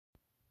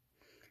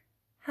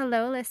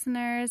Hello,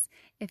 listeners.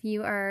 If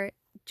you are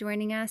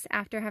joining us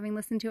after having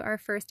listened to our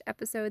first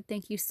episode,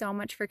 thank you so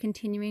much for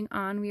continuing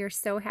on. We are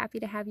so happy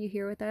to have you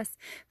here with us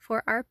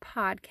for our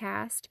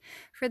podcast.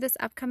 For this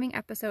upcoming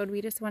episode,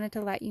 we just wanted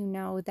to let you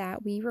know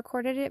that we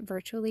recorded it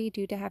virtually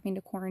due to having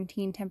to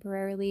quarantine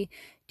temporarily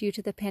due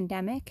to the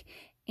pandemic.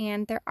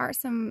 And there are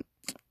some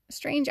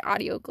strange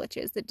audio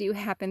glitches that do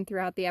happen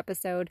throughout the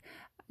episode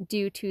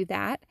due to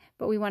that.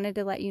 But we wanted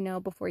to let you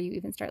know before you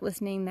even start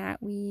listening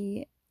that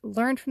we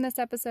learned from this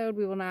episode.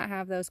 We will not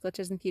have those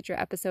glitches in future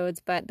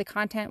episodes, but the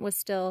content was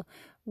still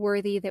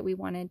worthy that we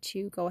wanted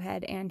to go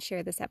ahead and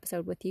share this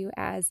episode with you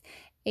as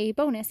a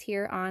bonus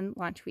here on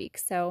launch week.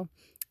 So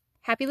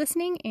happy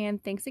listening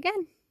and thanks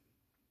again.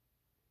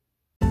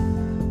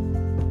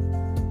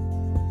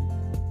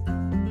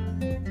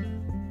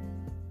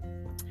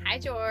 Hi,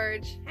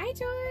 George. Hi,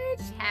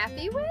 George.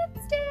 Happy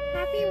Wednesday.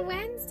 Happy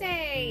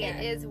Wednesday.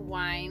 It is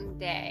wine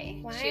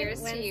day. Wine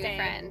Cheers Wednesday. to you,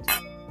 friend.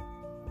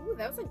 Ooh,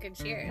 that was a good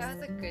cheers. That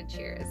was a good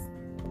cheers.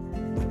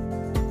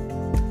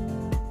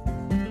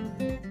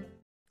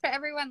 For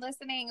everyone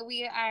listening,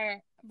 we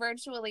are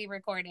virtually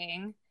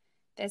recording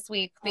this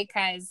week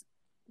because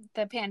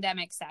the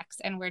pandemic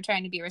sucks and we're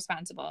trying to be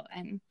responsible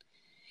and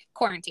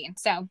quarantine.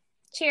 So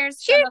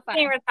cheers. Cheers to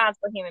being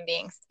responsible human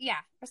beings. Yeah,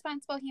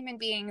 responsible human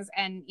beings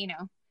and,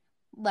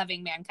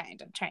 loving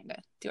mankind and trying to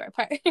do our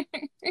part.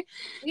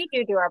 We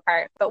do our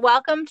part. But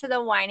welcome to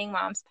the Whining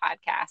Moms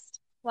podcast.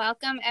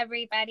 Welcome,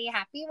 everybody.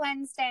 Happy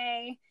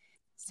Wednesday.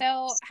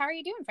 So how are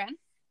you doing, friend?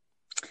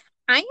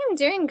 I am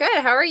doing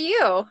good. How are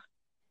you?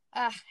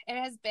 It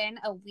has been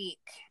a week.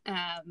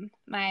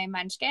 My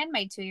munchkin,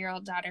 my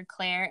 2-year-old daughter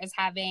Claire, is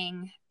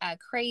having a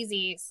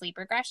crazy sleep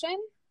regression.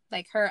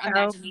 Like her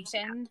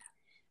imagination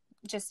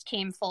just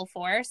came full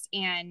force,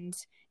 and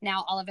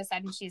now all of a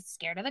sudden she's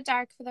scared of the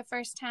dark for the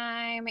first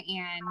time,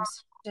 and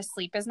just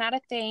sleep is not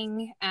a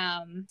thing.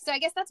 So I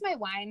guess that's my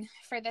wine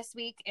for this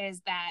week, is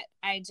that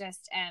I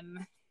just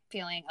am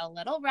feeling a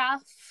little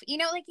rough.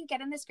 Like you get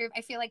in this groove.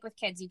 I feel like with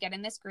kids, you get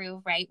in this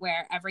groove, right,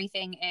 where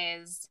everything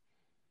is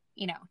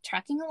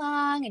trucking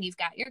along and you've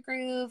got your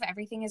groove,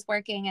 everything is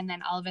working, and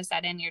then all of a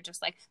sudden you're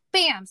just like,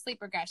 bam, sleep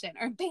regression,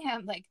 or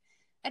bam, like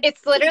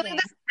it's literally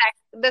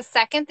the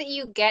second that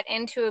you get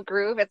into a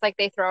groove, it's like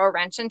they throw a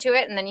wrench into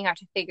it and then you have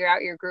to figure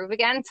out your groove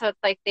again. So it's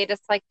like they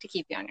just like to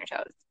keep you on your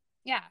toes.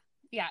 Yeah,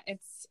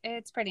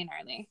 it's pretty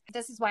gnarly.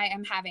 This is why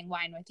I'm having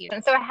wine with you.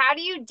 And so how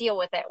do you deal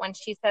with it when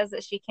she says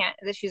that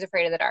she's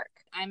afraid of the dark?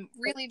 I'm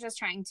really just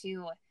trying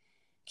to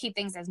keep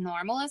things as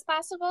normal as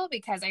possible,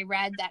 because I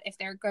read that if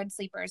they're good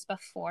sleepers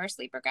before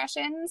sleep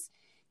regressions,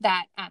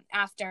 that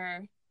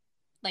after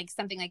like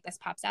something like this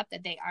pops up,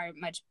 that they are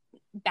much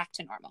back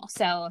to normal.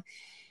 So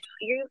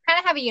you kind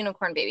of have a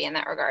unicorn baby in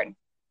that regard.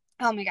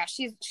 Oh my gosh,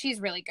 she's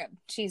really good.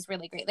 She's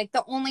really great. Like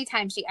the only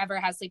time she ever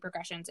has sleep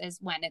regressions is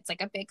when it's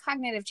like a big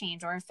cognitive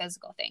change or a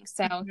physical thing.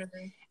 So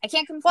I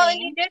can't complain. Well,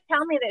 you did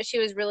tell me that she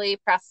was really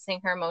processing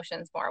her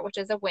emotions more, which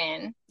is a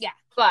win. Yeah.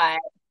 But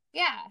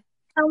yeah,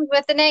 comes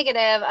with the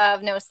negative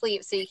of no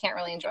sleep, so you can't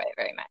really enjoy it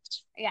very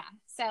much. Yeah.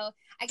 So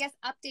I guess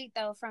update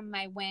though from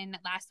my win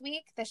last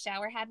week, the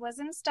shower head was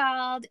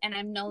installed and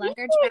I'm no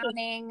longer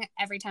drowning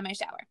every time I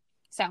shower.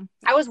 So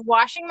I was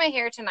washing my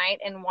hair tonight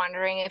and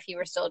wondering if you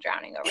were still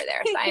drowning over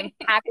there. So I'm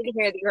happy to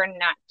hear that you're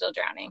not still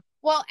drowning.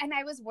 Well, and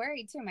I was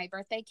worried too. My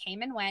birthday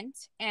came and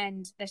went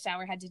and the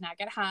shower head did not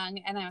get hung.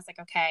 And I was like,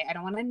 okay, I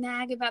don't want to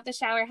nag about the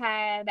shower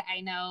head.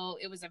 I know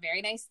it was a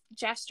very nice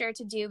gesture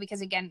to do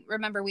because, again,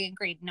 remember we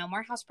agreed no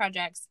more house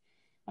projects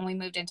when we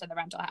moved into the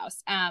rental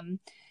house. And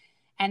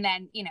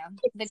then,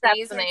 the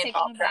days were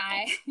ticking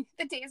by.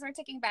 The days were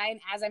ticking by.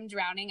 And as I'm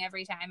drowning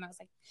every time, I was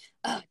like,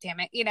 oh,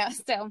 damn it.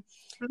 So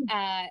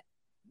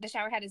the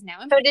shower head is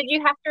now in place. So did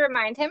you have to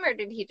remind him or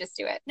did he just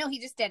do it? No, he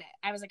just did it.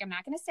 I was like, I'm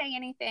not going to say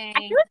anything. I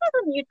feel like it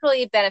was a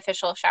mutually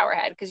beneficial shower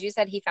head because you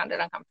said he found it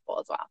uncomfortable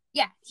as well.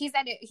 Yeah, he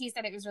said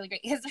it was really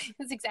great. His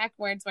exact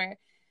words were,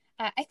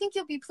 I think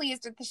you'll be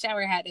pleased with the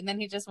shower head. And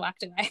then he just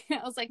walked away. I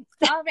was like,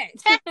 all right.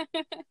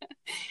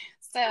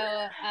 So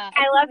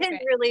I love his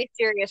really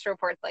serious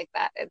reports like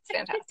that. It's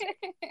fantastic.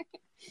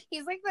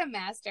 He's like the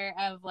master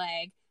of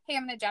like, hey,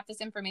 I'm going to drop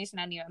this information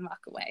on you and walk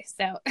away.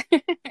 So,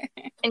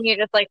 and you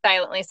just like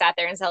silently sat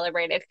there and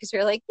celebrated because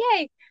you're like,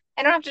 yay,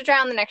 I don't have to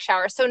drown the next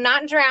shower. So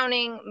not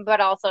drowning,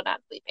 but also not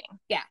sleeping.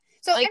 Yeah.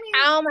 So like,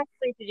 how much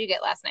sleep did you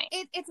get last night?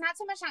 It's not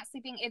so much not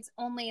sleeping. It's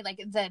only like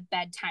the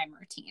bedtime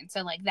routine.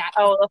 So like that.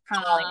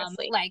 Falling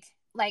asleep.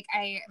 Like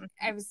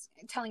I was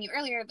telling you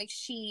earlier, like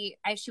she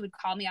would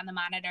call me on the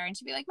monitor and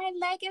she'd be like, my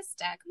leg is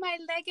stuck.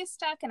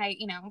 And I,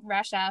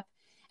 rush up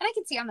and I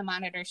can see on the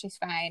monitor, she's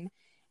fine.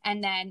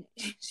 And then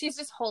she's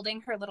just holding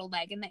her little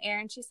leg in the air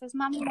and she says,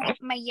 Mommy,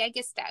 my leg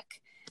is stuck.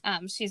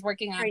 She's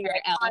working on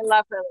her L. I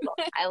love her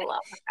L.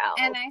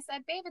 And I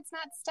said, babe, it's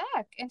not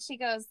stuck. And she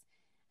goes,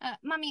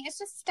 Mommy, it's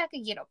just stuck a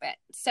little bit.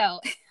 So,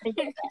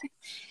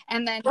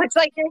 and then it's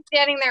like you're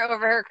standing there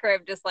over her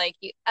crib, just like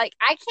you, like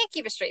I can't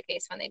keep a straight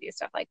face when they do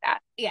stuff like that.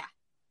 Yeah.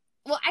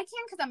 well, I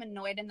can because I'm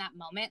annoyed in that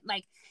moment.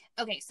 Like,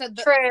 okay, so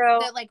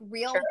the like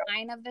real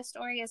line of the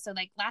story is, so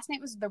like last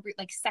night was the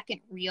like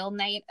second real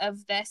night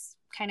of this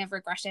kind of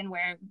regression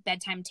where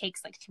bedtime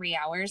takes like 3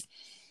 hours.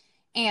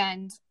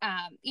 And,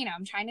 you know,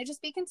 I'm trying to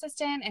just be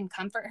consistent and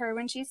comfort her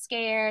when she's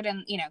scared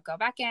and, you know, go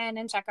back in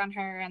and check on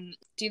her and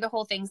do the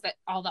whole things that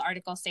all the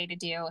articles say to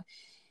do.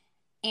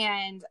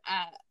 And,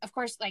 of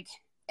course, like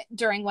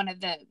during one of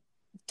the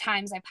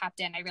times I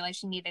popped in, I realized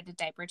she needed a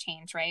diaper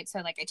change, right? So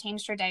like I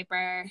changed her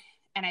diaper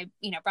and I,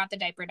 you know, brought the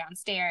diaper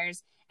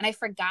downstairs and I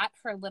forgot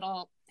her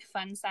little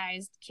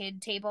fun-sized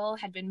kid table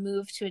had been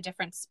moved to a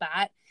different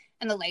spot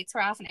and the lights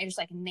were off and I just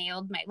like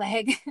nailed my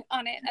leg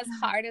on it as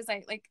hard as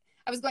I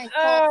was going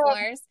full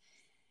force.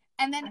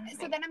 And then,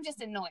 so then I'm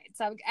just annoyed.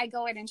 So I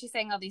go in and she's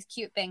saying all these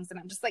cute things and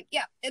I'm just like,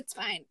 yeah, it's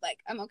fine. Like,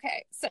 I'm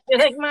okay. So you're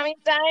like, mommy's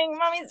dying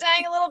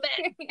a little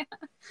bit. Yeah.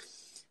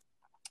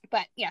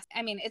 But yes,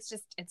 I mean,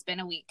 it's been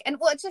a week. And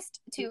well, it's just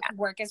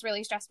work is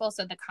really stressful.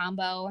 So the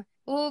combo,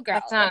 ooh,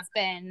 girl, it's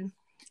been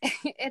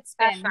it's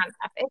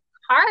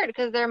hard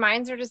because their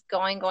minds are just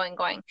going.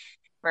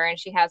 And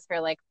she has her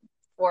like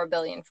 4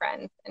 billion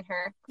friends in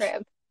her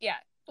crib. Yeah.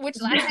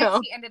 Which last night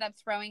she ended up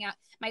throwing out.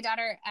 My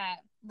daughter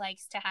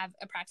likes to have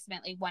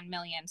approximately 1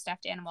 million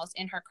stuffed animals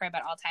in her crib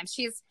at all times.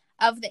 She's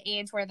of the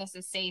age where this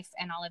is safe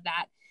and all of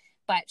that.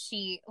 But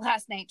she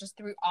last night just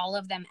threw all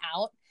of them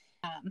out.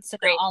 So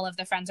now all of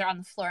the friends are on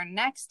the floor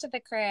next to the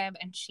crib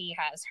and she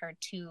has her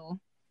 2,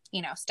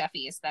 you know,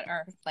 stuffies that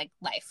are like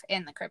life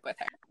in the crib with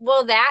her.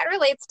 Well, that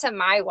relates to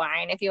my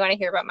wine, if you want to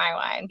hear about my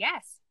wine.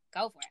 Yes,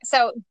 go for it.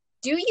 So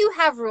do you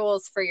have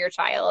rules for your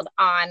child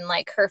on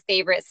like her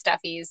favorite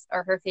stuffies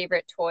or her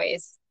favorite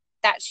toys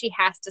that she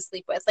has to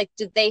sleep with? Like,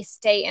 do they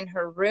stay in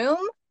her room?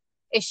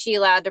 Is she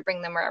allowed to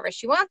bring them wherever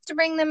she wants to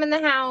bring them in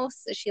the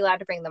house? Is she allowed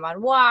to bring them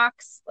on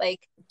walks?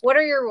 Like, what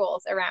are your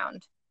rules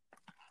around?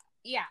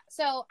 Yeah,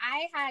 so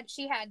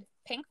she had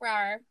Pink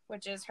Rar,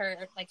 which is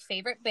her like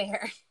favorite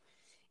bear,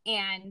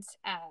 and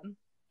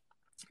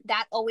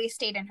that always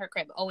stayed in her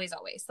crib, always.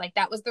 Like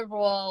that was the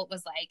rule.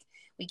 Was like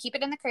we keep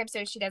it in the crib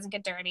so she doesn't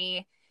get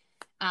dirty.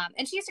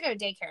 And she used to go to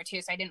daycare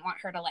too, so I didn't want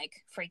her to like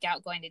freak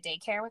out going to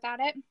daycare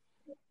without it.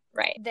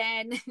 Right.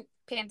 Then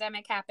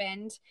pandemic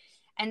happened,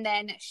 and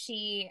then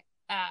she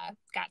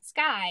got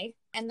Sky,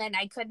 and then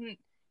I couldn't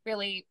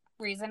really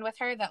reason with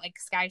her that like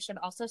Sky should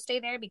also stay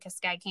there because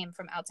Sky came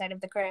from outside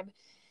of the crib.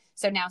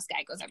 So now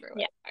Sky goes everywhere.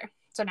 Yeah.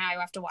 So now I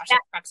have to wash it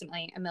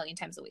approximately 1 million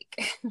times a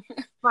week.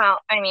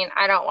 Well, I mean,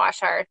 I don't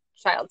wash our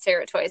child's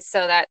favorite toys,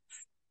 so that's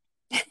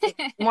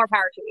more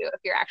power to you if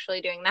you're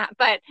actually doing that.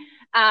 But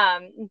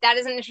that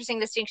is an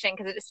interesting distinction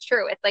because it is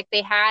true. It's like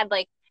they had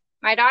like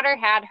my daughter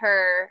had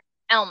her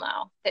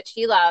Elmo that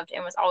she loved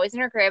and was always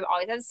in her crib,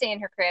 always had to stay in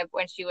her crib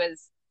when she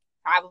was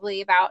probably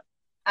about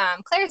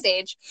Claire's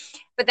age.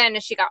 But then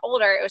as she got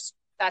older,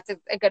 that's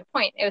a good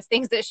point. It was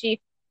things that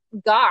she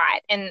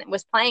got and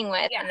was playing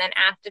with and then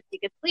asked if she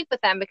could sleep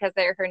with them because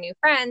they're her new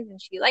friends and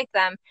she liked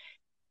them.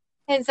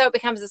 And so it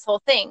becomes this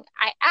whole thing.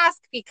 I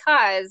ask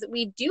because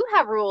we do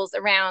have rules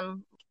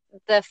around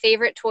the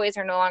favorite toys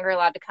are no longer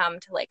allowed to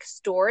come to like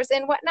stores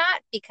and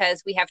whatnot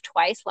because we have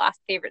twice lost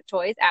favorite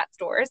toys at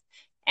stores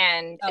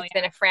and it's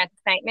been a frantic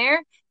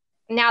nightmare.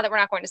 Now that we're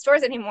not going to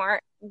stores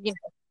anymore, you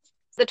know,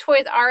 the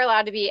toys are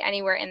allowed to be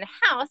anywhere in the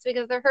house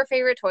because they're her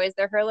favorite toys.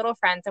 They're her little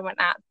friends and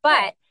whatnot,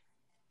 but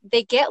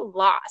they get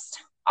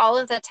lost all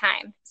of the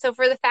time. So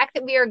for the fact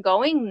that we are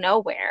going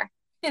nowhere,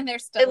 and they're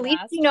still at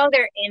least you know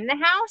they're in the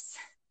house,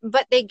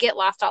 but they get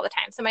lost all the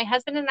time. So my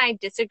husband and I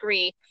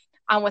disagree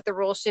on what the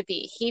rules should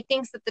be. He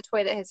thinks that the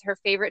toy that is her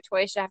favorite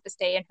toy should have to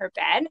stay in her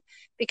bed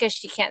because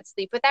she can't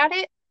sleep without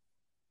it.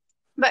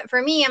 But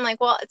for me, I'm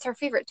like, well, it's her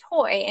favorite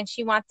toy and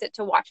she wants it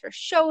to watch her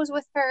shows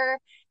with her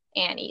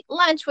and eat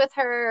lunch with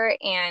her,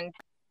 and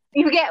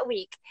you get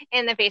weak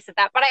in the face of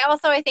that. But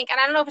I think, and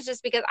I don't know if it's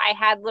just because I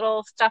had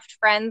little stuffed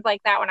friends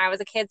like that when I was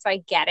a kid, so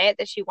I get it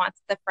that she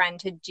wants the friend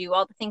to do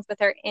all the things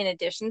with her in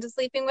addition to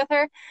sleeping with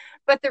her.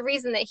 But the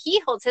reason that he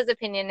holds his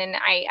opinion, and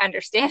I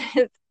understand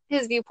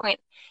his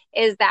viewpoint,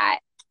 is that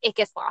it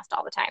gets lost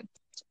all the time.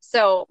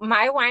 So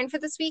my wine for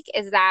this week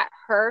is that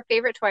her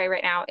favorite toy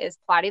right now is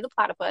Plotty the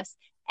Platypus,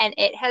 and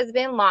it has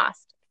been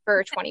lost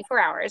for 24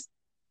 hours.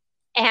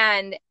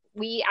 And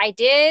I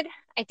did,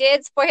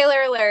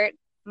 spoiler alert,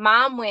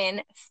 Mom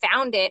Win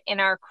found it in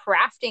our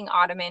crafting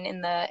ottoman in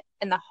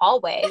the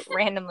hallway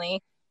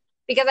randomly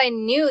because I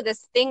knew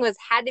this thing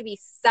had to be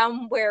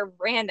somewhere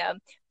random.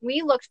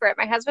 We looked for it.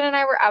 My husband and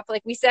I were up,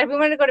 like we said, we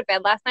wanted to go to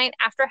bed last night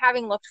after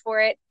having looked for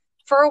it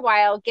for a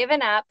while,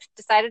 given up,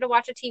 decided to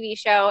watch a TV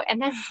show.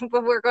 And then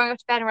when we were going up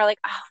to bed and we're like,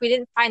 oh, we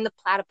didn't find the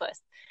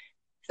platypus.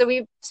 So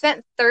we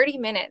spent 30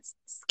 minutes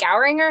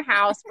scouring our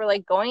house. We're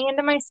like going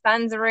into my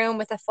son's room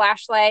with a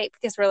flashlight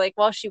because we're like,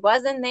 well, she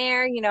was in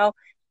there, you know,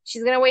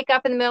 she's going to wake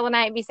up in the middle of the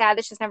night and be sad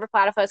that she's never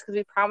platypus because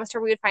we promised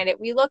her we would find it.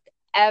 We looked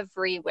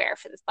everywhere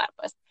for this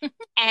platypus.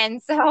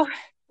 And so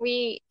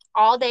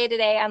all day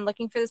today, I'm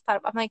looking for this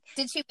platypus. I'm like,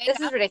 did she wake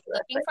this up is ridiculous.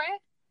 looking for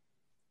it?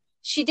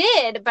 She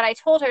did, but I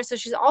told her, so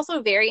she's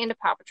also very into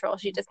Paw Patrol.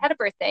 She just had a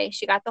birthday.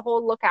 She got the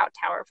whole lookout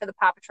tower for the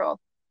Paw Patrol.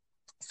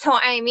 So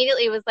I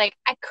immediately was like,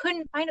 I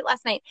couldn't find it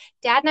last night.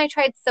 Dad and I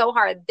tried so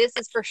hard. This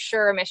is for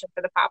sure a mission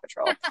for the Paw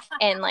Patrol.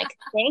 And like,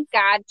 thank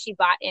God she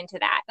bought into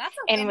that. That's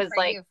a and win was for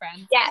like, you,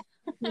 friend. yes.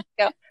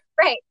 So,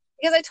 right.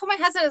 Because I told my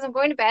husband as I'm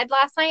going to bed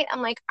last night,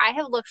 I'm like, I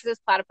have looked for this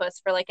platypus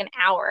for like an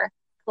hour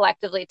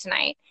collectively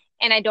tonight.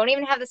 And I don't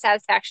even have the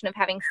satisfaction of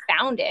having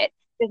found it.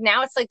 Because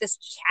now it's like this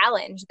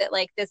challenge that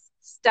like this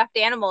stuffed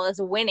animal is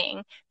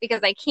winning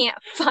because I can't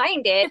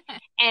find it.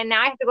 And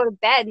now I have to go to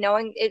bed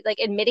knowing it, like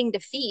admitting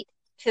defeat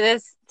to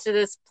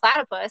this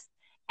platypus.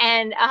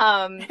 And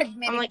I'm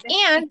like,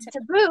 and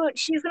to boot,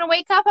 she's gonna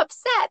wake up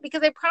upset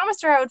because I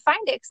promised her I would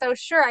find it because I was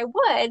sure I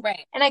would,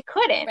 right. and I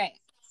couldn't. Right.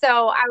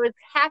 So I was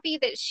happy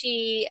that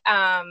she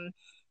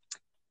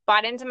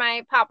bought into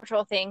my Paw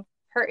Patrol thing.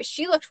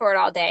 She looked for it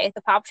all day.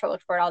 The Paw Patrol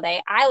looked for it all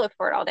day. I looked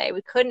for it all day.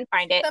 We couldn't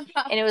find it,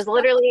 and it was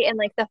literally in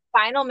like the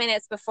final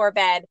minutes before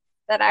bed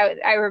that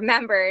I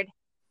remembered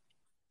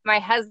my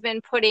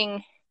husband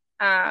putting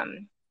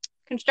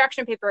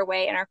construction paper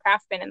away in our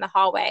craft bin in the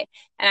hallway.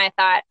 And I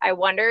thought, I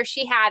wonder if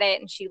she had it,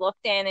 and she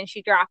looked in and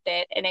she dropped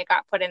it and it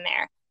got put in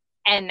there.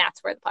 And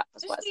that's where the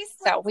platypus was.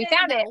 So we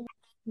found it.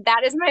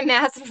 That is my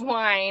massive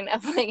whine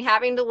of like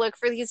having to look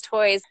for these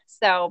toys.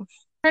 So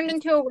turned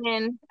into a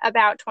win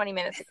about 20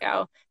 minutes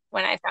ago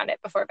when I found it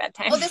before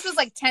bedtime. Oh, this was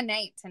like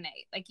tonight.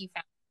 Like you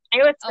found it.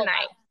 It was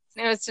tonight.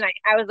 Wow. It was tonight.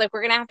 I was like,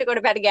 we're going to have to go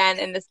to bed again.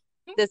 And this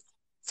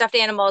stuffed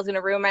animal is going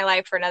to ruin my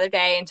life for another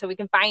day until we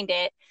can find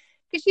it.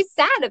 Because she's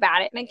sad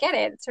about it, and I get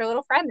it. It's her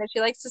little friend that she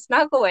likes to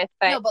snuggle with.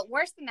 But no, but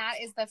worse than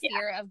that is the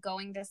fear of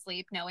going to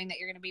sleep knowing that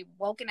you're going to be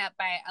woken up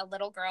by a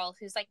little girl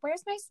who's like,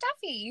 "Where's my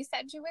stuffy? You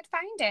said you would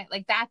find it."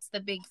 Like, that's the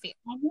big fear.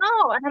 I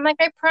know, and I'm like,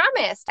 I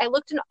promised. I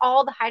looked in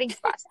all the hiding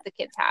spots the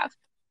kids have,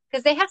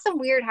 because they have some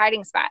weird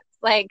hiding spots.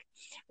 Like,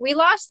 we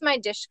lost my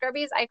dish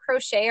scrubbies. I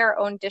crochet our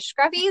own dish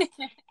scrubbies,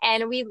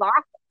 and we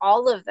lost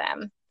all of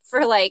them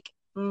for like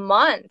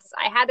months.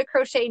 I had to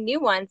crochet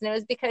new ones, and it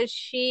was because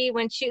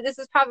this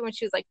is probably when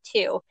she was like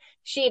 2,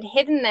 she had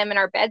hidden them in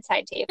our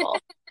bedside table.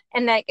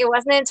 And like it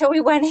wasn't until we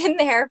went in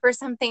there for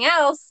something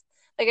else,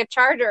 like a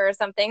charger or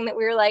something, that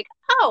we were like,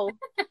 oh,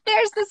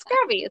 there's the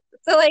scrubbies.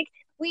 So like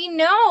we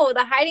know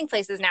the hiding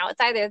places now. It's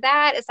either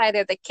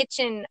the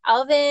kitchen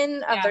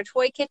oven of their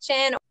toy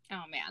kitchen.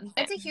 Oh man,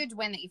 that's a huge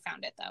win that you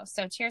found it though,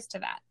 so cheers to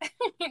that.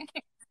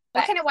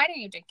 What kind of wine are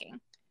you drinking?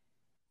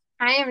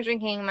 I am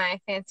drinking my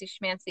fancy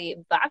schmancy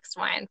boxed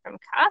wine from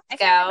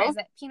Costco. Is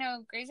it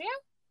Pinot Grigio?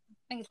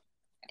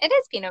 It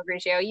is Pinot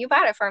Grigio. You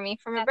bought it for me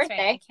for my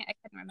birthday. Right. I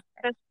couldn't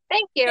remember.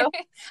 Thank you.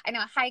 I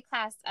know, high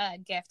class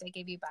gift. I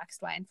gave you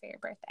boxed wine for your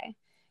birthday.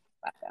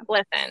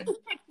 Listen,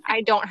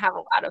 I don't have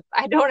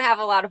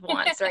a lot of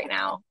wants right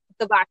now.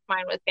 The boxed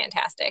wine was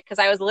fantastic because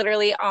I was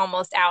literally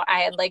almost out. I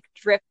had like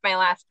dripped my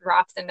last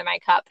drops into my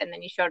cup, and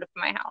then you showed up in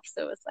my house.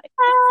 So it was like,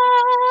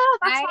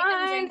 I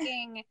am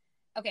drinking.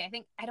 Okay,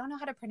 I don't know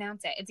how to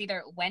pronounce it. It's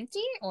either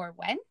Wente or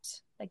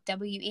Went, like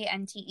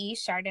Wente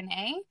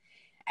Chardonnay.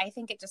 I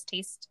think it just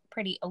tastes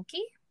pretty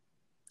oaky,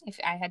 if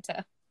I had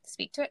to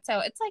speak to it. So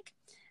it's like,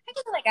 I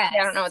give it like a 7 out of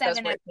 10. I don't know what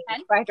those words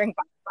mean, but I drink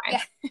boxed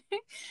wine.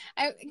 Yeah.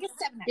 I guess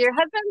 7 out of 10. Your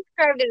husband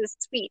described it as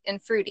sweet and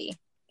fruity.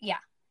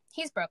 Yeah,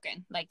 he's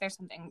broken. Like there's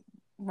something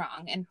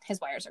wrong and his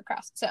wires are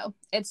crossed. So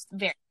it's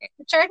very...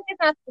 Chardonnay is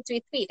not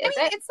sweet, is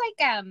it? It's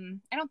like,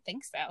 I don't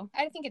think so.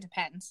 I think it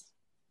depends.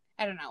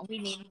 I don't know.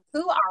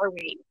 Who are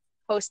we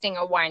hosting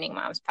a Whining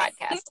Moms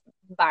podcast,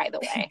 by the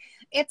way?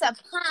 It's a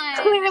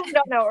pun. We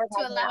don't know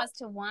to allow us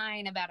to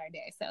whine about our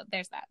day. So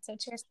there's that. So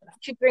cheers to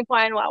that. To drink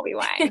wine while we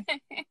whine.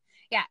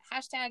 Yeah.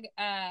 Hashtag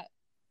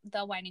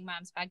the Whining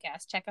Moms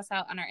podcast. Check us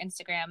out on our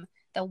Instagram,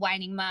 the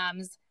Whining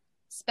Moms,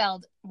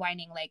 spelled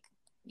whining like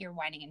you're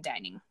whining and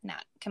dining,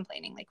 not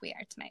complaining like we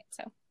are tonight.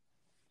 So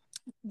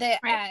the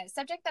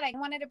subject that I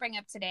wanted to bring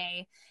up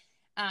today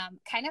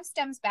kind of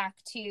stems back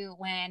to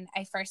when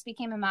I first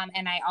became a mom,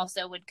 and I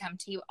also would come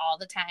to you all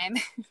the time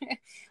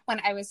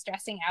when I was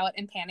stressing out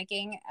and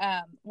panicking.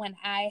 When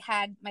I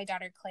had my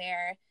daughter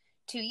Claire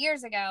 2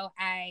 years ago,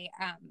 I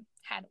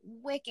had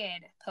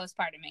wicked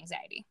postpartum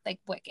anxiety, like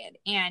wicked.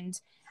 And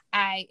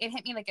it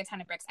hit me like a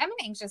ton of bricks. I'm an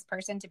anxious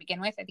person to begin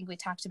with. I think we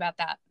talked about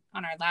that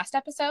on our last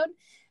episode,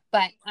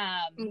 but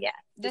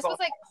this was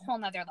like a whole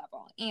nother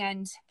level.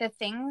 And the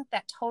thing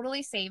that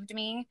totally saved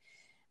me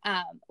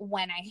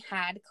when I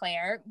had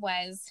Claire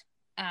was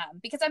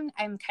because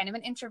I'm kind of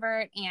an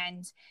introvert,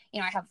 and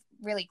I have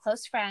really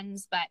close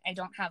friends, but I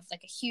don't have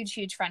like a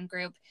huge friend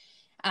group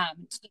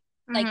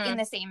like in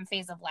the same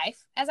phase of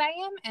life as I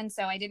am. And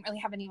so I didn't really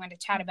have anyone to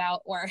chat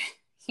about or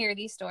hear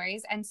these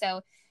stories. And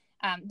so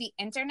the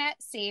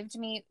internet saved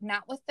me,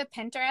 not with the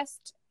Pinterest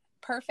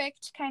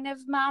perfect kind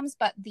of moms,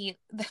 but the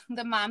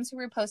moms who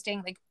were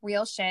posting like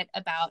real shit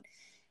about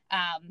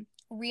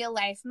real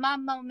life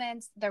mom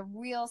moments, the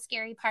real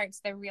scary parts,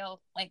 the real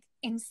like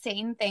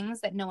insane things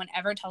that no one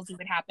ever tells you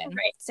would happen.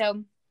 Right.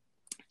 So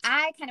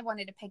I kind of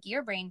wanted to pick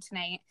your brain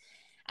tonight,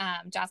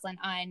 Jocelyn,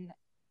 on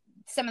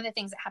some of the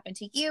things that happened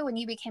to you when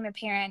you became a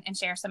parent and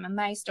share some of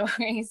my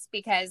stories,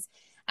 because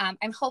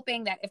I'm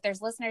hoping that if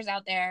there's listeners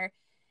out there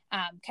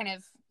kind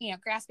of,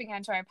 grasping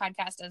onto our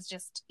podcast as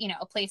just,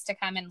 a place to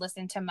come and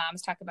listen to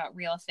moms talk about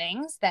real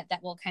things that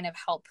will kind of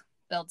help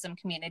build some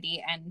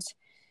community and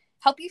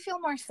help you feel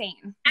more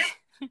sane.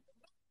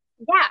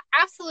 Yeah,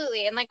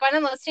 absolutely. And like when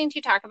I'm listening to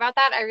you talk about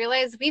that, I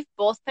realize we've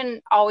both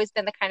always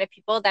been the kind of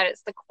people that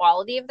it's the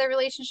quality of the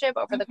relationship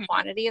over the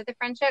quantity of the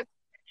friendship.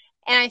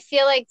 And I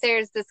feel like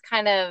there's this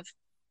kind of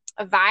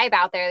a vibe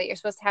out there that you're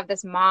supposed to have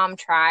this mom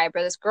tribe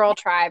or this girl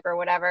tribe or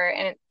whatever.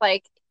 And it's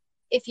like,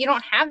 if you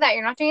don't have that,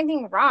 you're not doing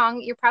anything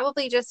wrong. You're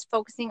probably just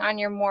focusing on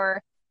your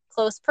more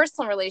close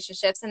personal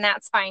relationships, and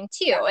that's fine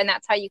too. Yeah. And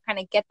that's how you kind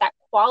of get that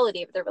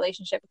quality of the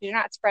relationship, because you're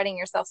not spreading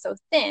yourself so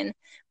thin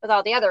with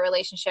all the other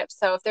relationships.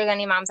 So if there's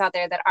any moms out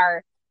there that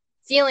are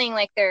feeling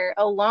like they're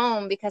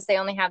alone because they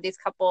only have these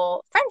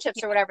couple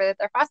friendships or whatever that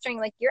they're fostering,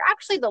 like, you're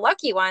actually the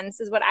lucky ones,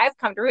 is what I've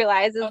come to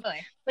realize. Is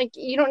like,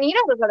 you don't need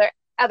all those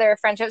other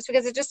friendships,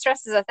 because it just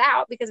stresses us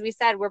out, because we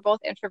said we're both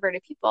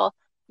introverted people.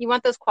 You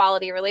want those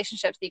quality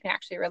relationships that you can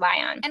actually rely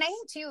on. And I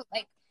think too,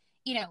 like,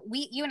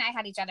 you and I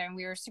had each other and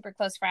we were super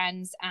close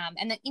friends.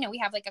 And then, we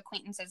have like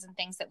acquaintances and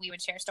things that we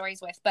would share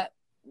stories with. But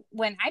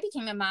when I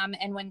became a mom,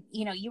 and when,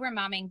 you were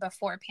momming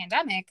before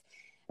pandemic,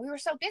 we were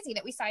so busy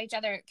that we saw each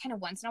other kind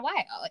of once in a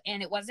while.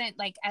 And it wasn't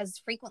like as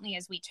frequently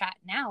as we chat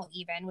now,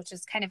 even, which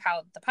is kind of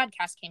how the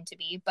podcast came to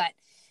be. But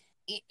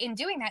in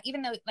doing that,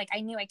 even though like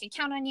I knew I could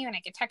count on you and I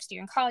could text you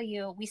and call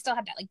you, we still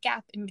had that like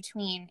gap in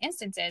between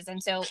instances.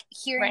 And so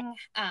hearing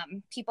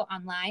people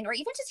online, or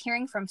even just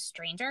hearing from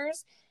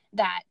strangers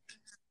that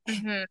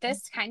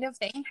this kind of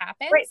thing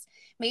happens,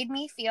 made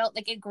me feel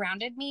like, it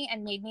grounded me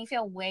and made me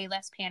feel way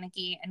less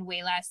panicky and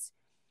way less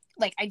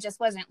like I just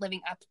wasn't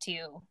living up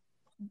to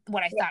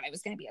what I thought I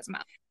was going to be as a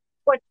mom.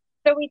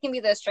 So we can be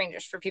those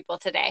strangers for people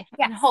today.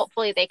 And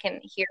hopefully they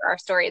can hear our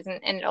stories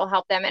and it'll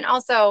help them. And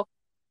also,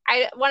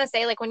 I want to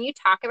say, like, when you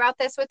talk about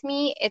this with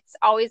me, it's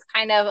always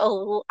kind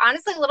of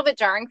honestly a little bit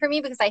jarring for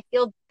me, because I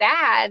feel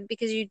bad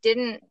because you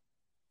didn't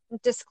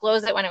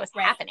disclose it when it was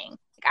happening.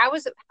 Like, I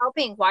was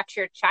helping watch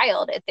your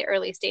child at the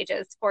early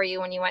stages for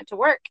you when you went to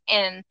work,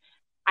 and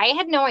I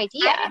had no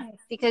idea,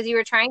 because you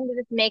were trying to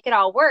just make it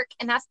all work.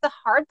 And that's the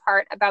hard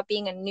part about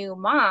being a new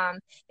mom,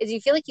 is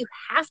you feel like you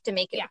have to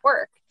make it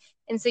work.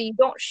 And so you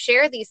don't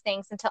share these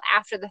things until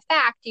after the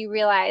fact. You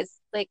realize,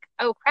 like,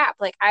 oh crap,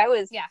 like I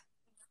was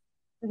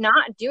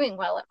not doing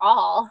well at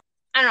all.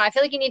 I don't know. I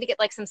feel like you need to get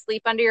like some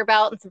sleep under your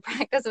belt and some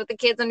practice with the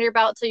kids under your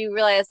belt till you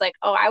realize, like,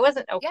 oh, I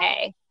wasn't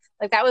okay.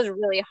 Like, that was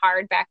really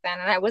hard back then,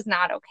 and I was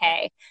not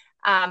okay.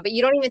 But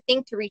you don't even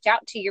think to reach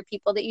out to your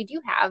people that you do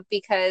have,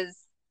 because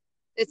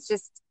it's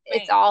just,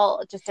 it's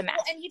all just a mess.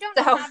 Well, and you don't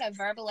know how to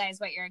verbalize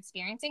what you're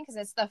experiencing, because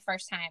it's the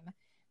first time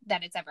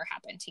that it's ever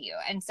happened to you.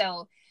 And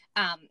so,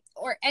 and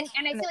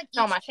I feel like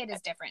each kid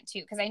is different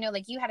too, because I know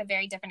like you had a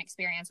very different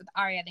experience with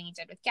Aria than you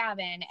did with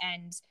Gavin.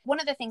 And one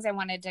of the things I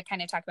wanted to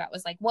kind of talk about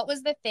was like, what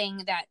was the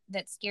thing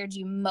that scared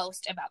you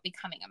most about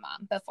becoming a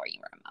mom before you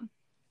were a mom?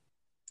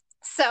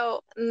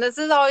 So this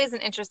is always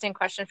an interesting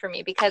question for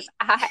me, because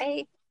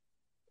I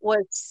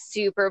was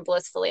super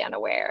blissfully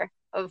unaware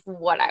of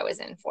what I was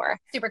in for.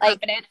 Super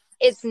confident.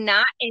 It's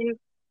not in,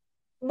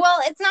 well,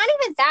 it's not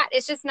even that.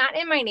 It's just not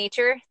in my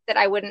nature that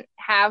I wouldn't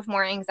have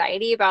more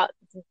anxiety about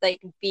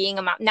like being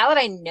a mom. Now that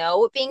I know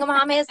what being a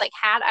mom is, like,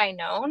 had I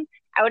known,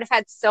 I would have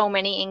had so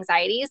many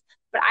anxieties.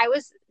 But I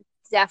was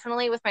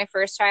definitely, with my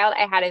first child,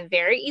 I had a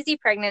very easy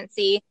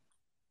pregnancy.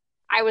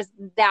 I was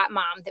that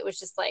mom that was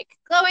just like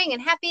glowing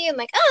and happy and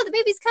like, oh, the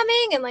baby's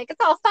coming and like,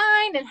 it's all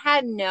fine, and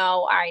had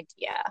no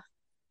idea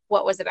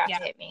what was about to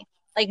hit me.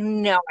 Like,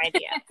 no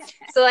idea.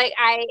 So like,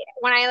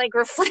 when I like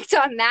reflect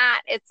on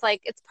that, it's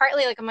like, it's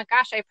partly like, oh my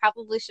gosh, I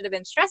probably should have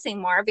been stressing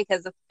more,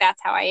 because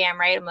that's how I am,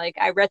 right? I'm like,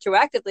 I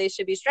retroactively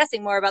should be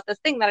stressing more about this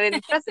thing that I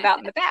didn't stress about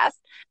in the past.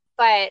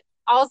 But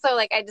also,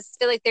 like, I just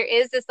feel like there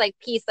is this like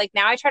piece, like,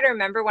 now I try to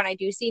remember when I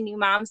do see new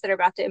moms that are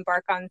about to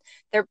embark on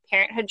their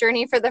parenthood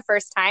journey for the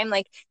first time,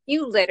 like,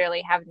 you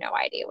literally have no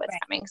idea what's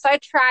coming. So I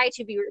try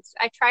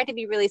to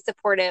be really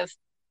supportive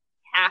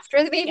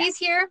after the baby's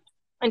here,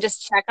 and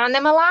just check on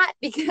them a lot,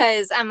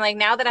 because I'm like,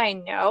 now that I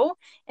know,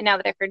 and now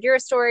that I've heard your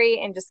story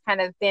and just kind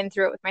of been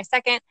through it with my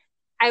second,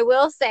 I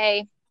will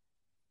say,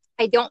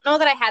 I don't know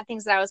that I had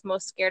things that I was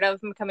most scared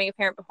of becoming a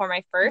parent before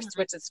my first,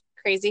 which is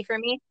crazy for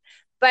me.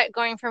 But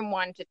going from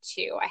 1 to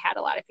 2, I had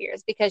a lot of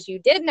fears, because you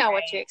did know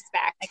what to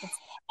expect.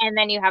 And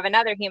then you have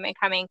another human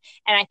coming.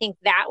 And I think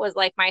that was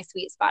like my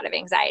sweet spot of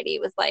anxiety,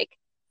 was like,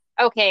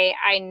 okay,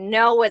 I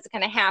know what's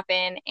going to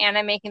happen, and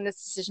I'm making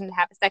this decision to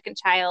have a second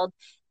child,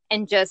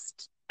 and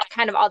just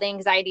kind of all the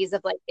anxieties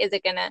of like,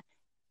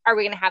 are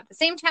we going to have the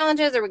same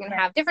challenges? Are we going to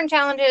have different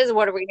challenges?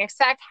 What are we going to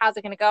expect? How's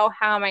it going to go?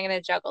 How am I going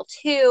to juggle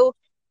 2?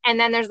 And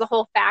then there's the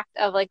whole fact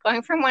of like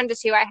going from 1 to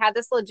 2, I had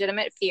this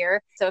legitimate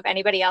fear. So if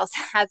anybody else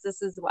has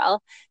this as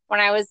well,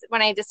 when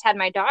I just had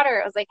my daughter,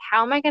 I was like,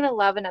 how am I going to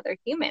love another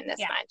human this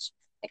much?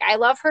 Like, I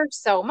love her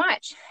so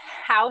much.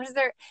 How is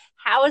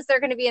there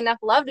going to be enough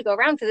love to go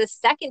around for this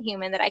second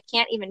human that I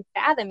can't even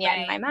fathom yet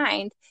in my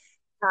mind?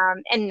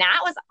 And that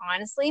was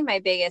honestly my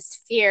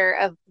biggest fear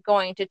of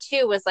going to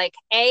 2, was like,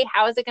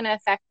 how is it going to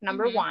affect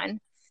number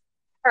 1,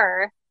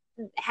 her?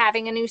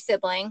 having a new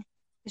sibling,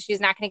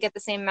 she's not going to get the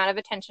same amount of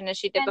attention as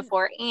she did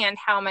before, and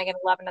how am I going to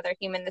love another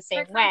human the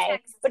same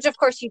way? Which of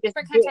course you just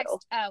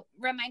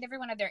remind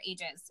everyone of their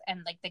ages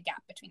and like the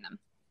gap between them.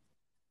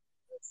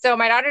 So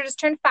my daughter just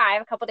turned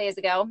 5 a couple days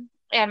ago,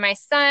 and my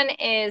son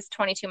is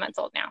 22 months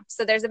old now.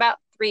 So there's about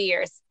 3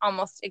 years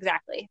almost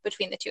exactly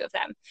between the two of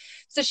them.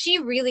 So she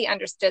really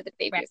understood that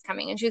the baby was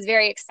coming, and she was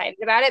very excited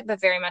about it, but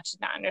very much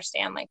did not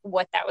understand like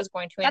what that was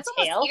going to entail.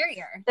 That's almost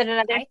scarier than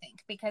another, I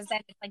think, because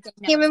then it's like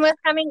human was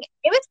coming.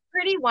 It was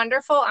pretty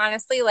wonderful,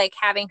 honestly, like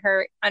having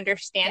her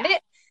understand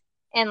it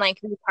and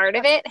like be part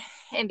of it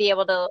and be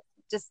able to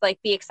just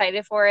like be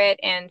excited for it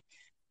and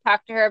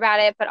talk to her about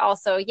it. But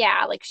also,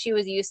 like she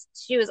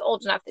was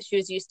old enough that she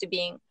was used to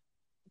being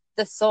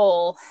the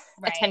sole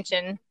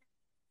attention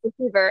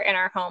receiver in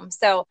our home.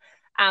 So,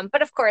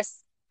 but of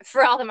course,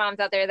 for all the moms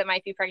out there that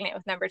might be pregnant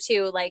with number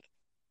 2, like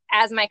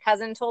as my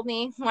cousin told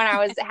me when I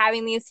was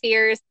having these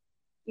fears,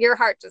 your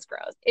heart just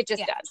grows. It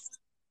just does.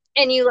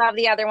 And you love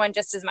the other one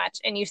just as much.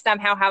 And you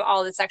somehow have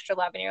all this extra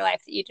love in your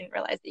life that you didn't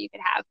realize that you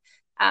could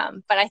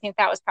have. But I think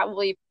that was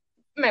probably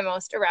my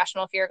most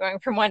irrational fear going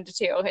from 1 to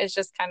 2 is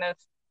just kind of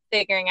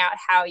figuring out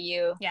how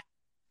you,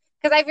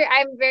 because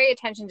I'm very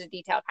attention to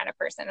detail kind of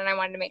person. And I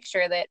wanted to make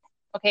sure that,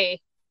 okay,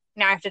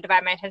 now I have to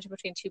divide my attention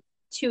between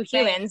two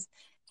humans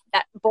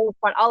that both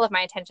want all of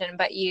my attention,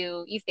 but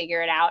you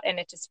figure it out, and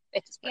it just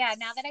works. Yeah.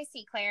 Now that I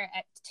see Claire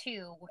at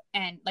 2,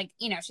 and like,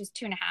 you know, she's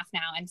 2.5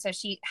 now, and so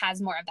she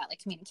has more of that like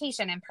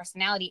communication and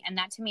personality, and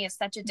that to me is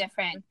such a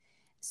different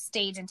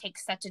stage and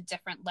takes such a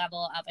different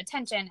level of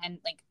attention and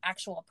like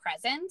actual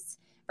presence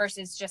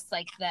versus just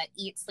like the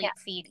eat, sleep,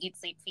 feed,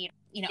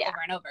 you know, over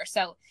and over.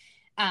 So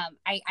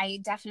I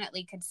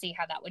definitely could see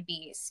how that would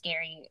be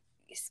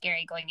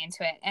scary going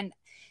into it. And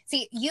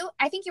see,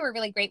 I think you were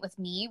really great with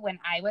me when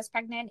I was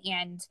pregnant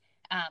and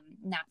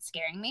not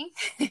scaring me,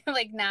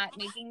 like not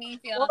making me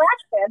feel. Well,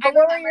 that's good. But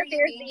what were your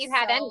fears that you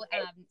had anyway?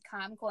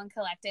 Calm, cool, and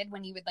collected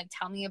when you would like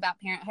tell me about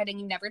parenthood, and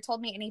you never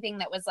told me anything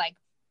that was like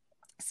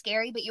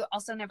scary, but you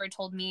also never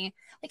told me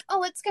like,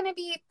 oh, it's gonna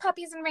be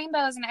puppies and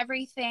rainbows and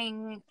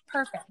everything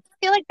perfect. I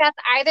feel like that's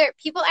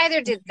people either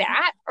did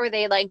that or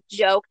they like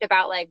joked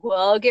about like,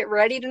 well, get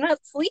ready to not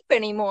sleep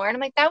anymore, and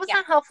I'm like, that was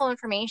not helpful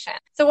information.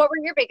 So what were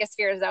your biggest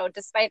fears though,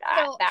 despite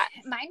that?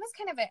 Mine was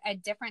kind of a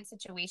different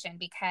situation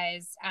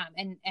because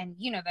and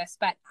you know this,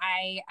 but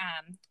I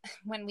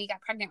when we got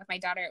pregnant with my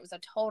daughter, it was a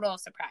total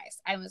surprise.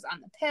 I was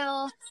on the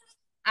pill.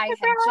 I had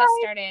just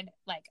started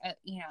like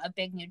a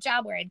big new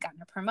job where I'd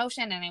gotten a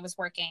promotion, and I was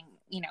working,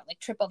 like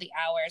triple the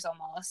hours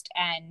almost.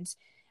 And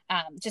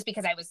just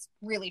because I was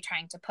really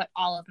trying to put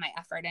all of my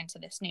effort into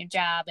this new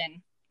job,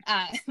 and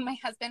my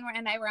husband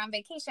and I were on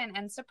vacation,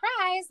 and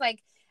surprise, like,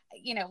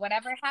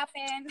 whatever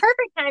happened.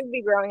 Perfect time to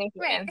be growing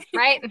again,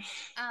 right?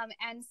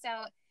 And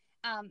so,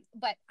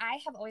 but I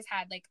have always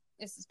had, like,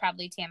 this is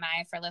probably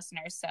TMI for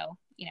listeners, so,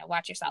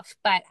 watch yourself.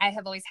 But I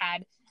have always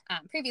had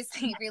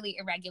previously really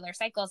irregular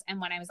cycles. And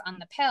when I was on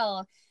the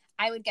pill,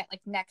 I would get like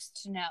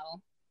next to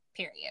no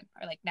period,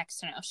 or like next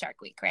to no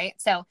Shark Week. Right.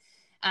 So,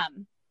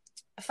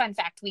 a fun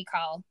fact, we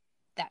call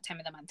that time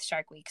of the month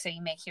Shark Week. So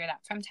you may hear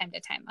that from time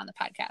to time on the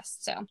podcast.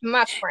 So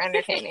much more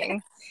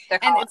entertaining.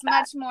 And it's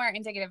much more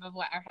indicative of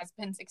what our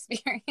husbands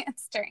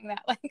experienced during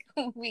that like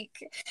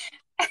week.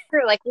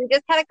 True. Like we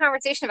just had a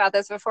conversation about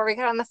this before we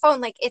got on the phone.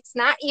 Like it's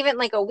not even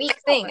like a week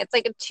thing. It's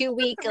like a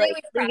 2-week, like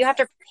you have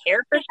to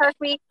prepare for Shark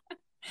Week.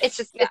 It's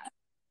just,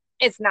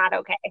 it's not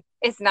okay.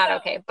 It's not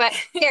okay. But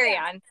carry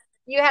on.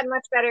 You had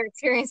much better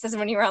experiences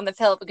when you were on the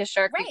pill because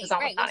Shark Week was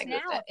almost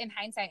non-existent. Now, in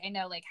hindsight, I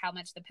know like how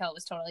much the pill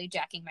was totally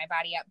jacking my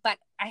body up. But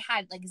I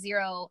had like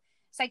 0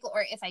 cycle,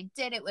 or if I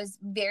did, it was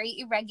very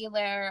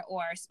irregular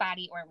or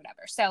spotty or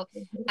whatever. So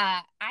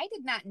I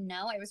did not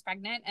know I was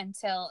pregnant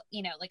until,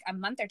 like a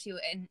month or 2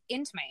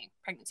 into my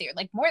pregnancy, or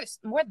like more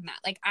than that.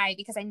 Like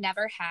because I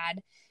never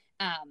had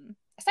a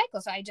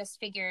cycle. So I just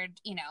figured,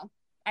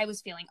 I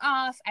was feeling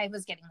off. I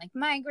was getting like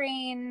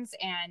migraines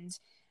and,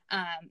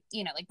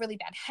 like really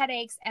bad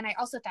headaches. And I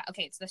also thought,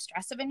 okay, it's the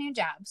stress of a new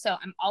job. So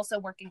I'm also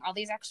working all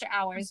these extra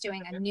hours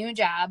doing a new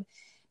job,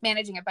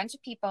 managing a bunch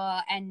of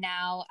people. And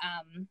now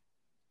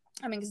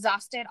I'm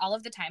exhausted all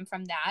of the time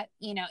from that,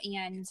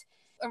 and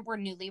we're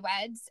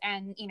newlyweds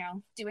and,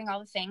 doing all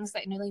the things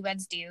that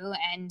newlyweds do.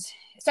 And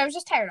so I was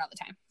just tired all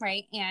the time.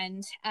 Right.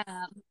 And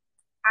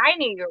I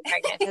knew you were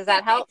pregnant. Does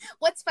that help?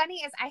 What's funny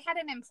is I had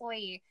an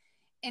employee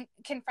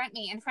confront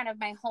me in front of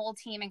my whole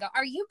team and go,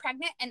 "Are you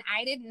pregnant?" And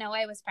I didn't know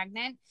I was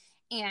pregnant.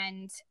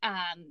 And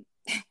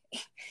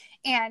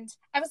and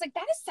I was like,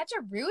 that is such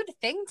a rude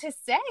thing to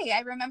say.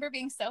 I remember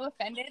being so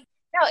offended.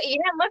 No, you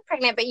didn't look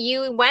pregnant, but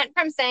you went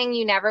from saying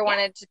you never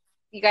wanted to,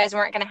 you guys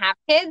weren't going to have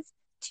kids,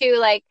 to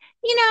like,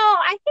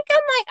 I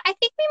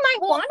think we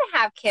might want to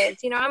have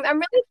kids. I'm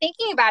really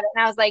thinking about it.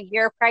 And I was like,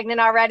 you're pregnant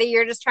already.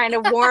 You're just trying to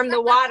warm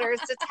the waters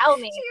to tell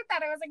me. She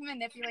thought I was like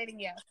manipulating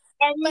you.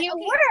 And you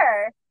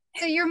were.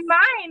 So your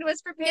mind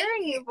was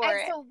preparing you for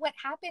it. So what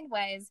happened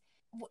was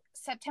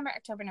September,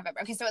 October,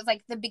 November. Okay, so it was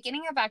like the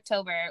beginning of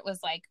October was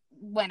like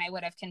when I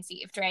would have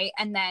conceived, right?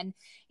 And then,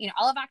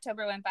 all of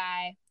October went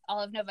by, all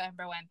of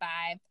November went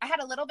by. I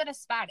had a little bit of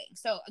spotting.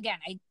 So again,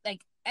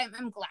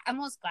 I'm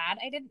almost glad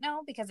I didn't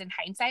know, because in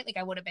hindsight, like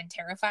I would have been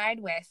terrified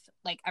with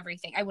like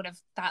everything. I would have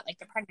thought like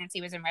the pregnancy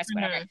was in risk,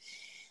 whatever.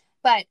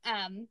 But,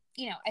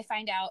 I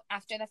find out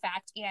after the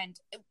fact, and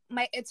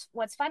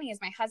what's funny is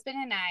my husband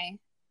and I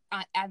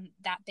on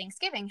that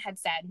Thanksgiving had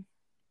said,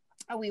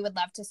 oh, we would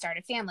love to start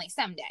a family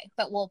someday,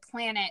 but we'll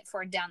plan it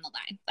for down the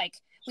line. Like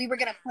we were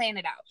going to plan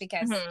it out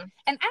because,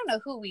 and I don't know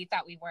who we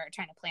thought we were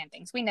trying to plan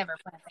things. We never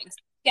plan things.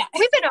 Yeah.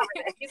 We've been over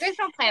this. You guys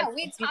don't plan. No,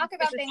 we talk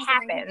about things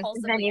happen,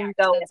 and then you act.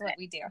 go That's what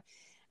we do.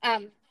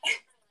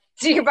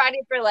 So your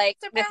bodies were like,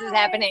 surprise! This is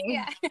happening.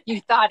 Yeah.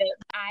 You thought it.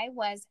 I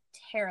was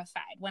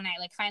terrified when I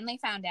like finally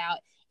found out.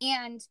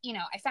 And,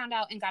 I found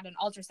out and got an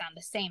ultrasound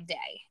the same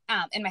day.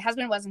 And my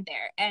husband wasn't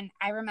there. And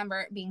I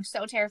remember being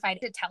so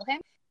terrified to tell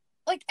him.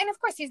 Like, and of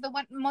course he's the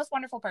most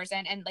wonderful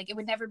person, and like it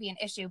would never be an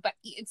issue, but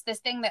it's this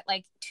thing that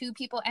like two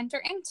people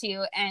enter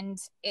into, and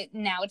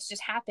now it's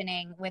just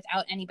happening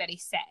without anybody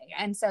say.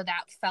 And so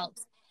that felt,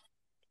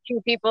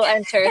 two people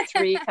enter,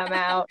 three come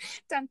out.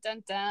 Dun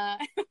dun dun.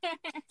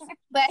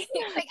 But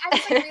like I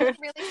was like really,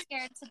 really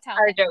scared to tell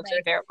Our him, jokes like,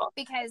 are terrible.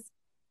 because,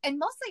 and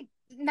mostly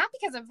not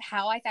because of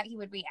how I thought he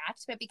would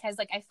react, but because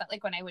like I felt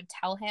like when I would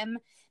tell him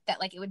that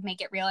like it would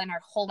make it real and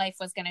our whole life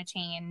was going to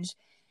change,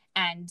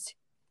 and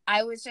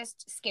I was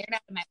just scared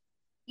out of my,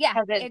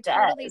 it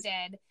totally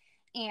did.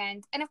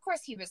 And of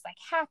course he was like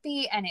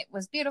happy, and it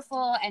was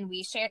beautiful, and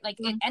we shared, like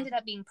it ended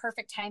up being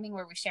perfect timing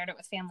where we shared it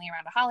with family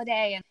around a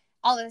holiday and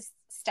all this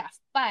stuff.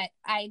 But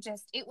I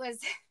just, it was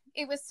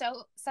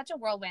such a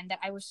whirlwind that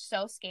I was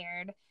so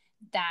scared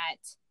that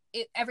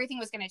everything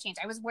was going to change.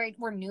 I was worried,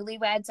 we're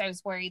newlyweds. I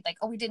was worried like,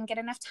 oh, we didn't get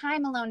enough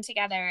time alone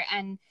together,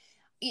 and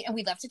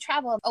we love to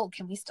travel. Oh,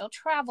 can we still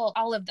travel?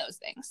 All of those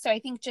things. So I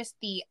think just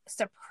the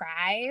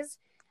surprise.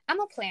 I'm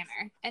a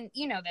planner, and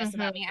you know this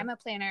about me. I'm a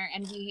planner,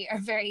 and we are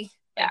very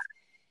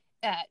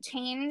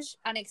change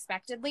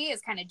unexpectedly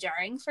is kind of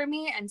jarring for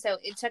me, and so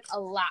it took a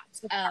lot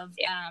of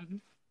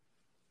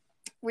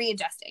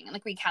readjusting and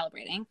like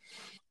recalibrating.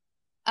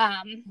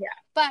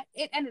 But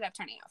it ended up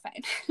turning out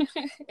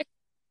fine.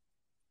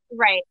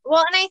 Right.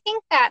 Well, and I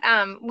think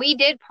that we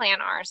did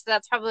plan ours, so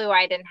that's probably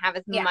why I didn't have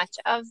as much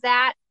of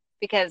that,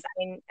 because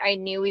I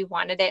knew we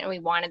wanted it and we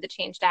wanted the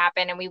change to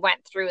happen, and we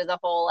went through the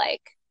whole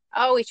like,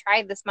 oh, we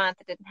tried this month,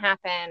 it didn't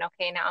happen.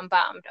 Okay, now I'm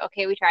bummed.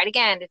 Okay, we tried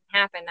again, it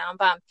didn't happen. Now I'm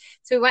bummed.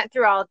 So we went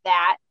through all of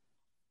that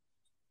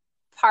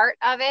part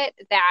of it,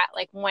 that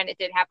like when it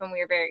did happen, we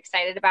were very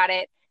excited about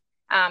it.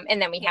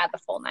 And then we had the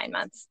full 9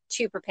 months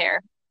to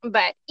prepare.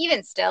 But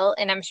even still,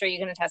 and I'm sure you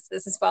can attest to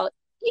this as well,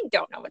 you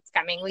don't know what's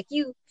coming. Like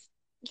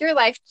your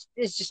life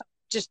is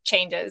just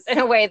changes in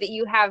a way that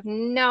you have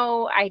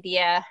no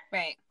idea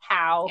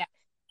how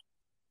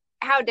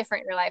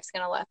different your life's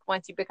going to look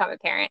once you become a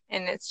parent.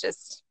 And it's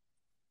just,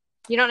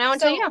 you don't know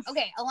until you know.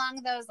 Okay,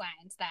 along those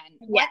lines then,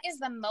 what is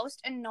the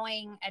most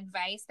annoying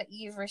advice that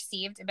you've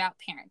received about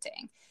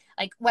parenting?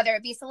 Like whether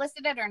it be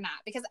solicited or not,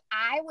 because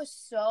I was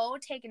so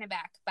taken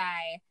aback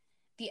by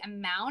the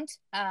amount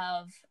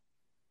of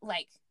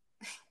like,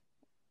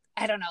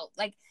 I don't know,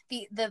 like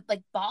the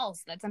like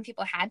balls that some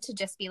people had to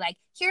just be like,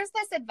 here's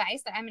this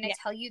advice that I'm going to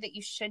tell you that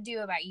you should do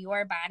about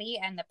your body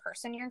and the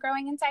person you're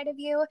growing inside of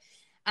you.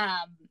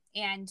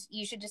 And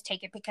you should just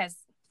take it because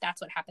that's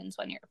what happens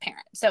when you're a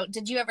parent. So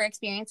did you ever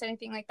experience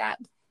anything like that?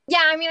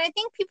 Yeah, I mean, I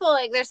think people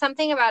like, there's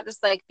something about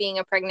just like being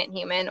a pregnant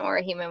human or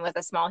a human with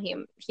a small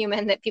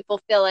human that people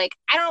feel like,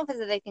 I don't know if it's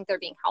that they think they're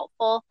being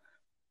helpful.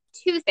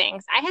 Two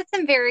things. I had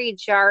some very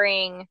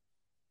jarring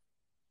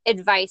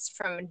advice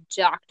from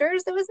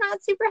doctors that was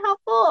not super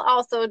helpful.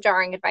 Also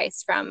jarring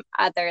advice from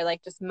other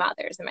like just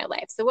mothers in my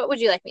life. So what would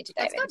you like me to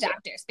dive into? Let's go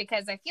doctors,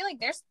 because I feel like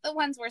they're the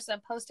ones we're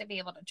supposed to be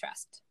able to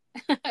trust.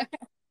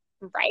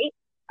 Right?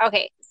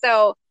 Okay,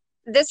 so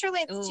this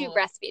relates to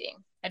breastfeeding.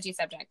 Touchy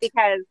subject.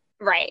 Because,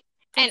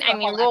 and I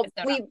mean,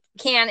 we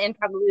can and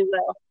probably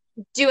will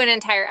do an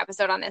entire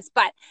episode on this,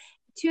 but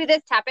to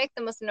this topic,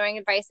 the most annoying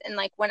advice, and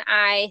like when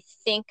I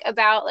think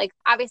about, like,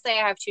 obviously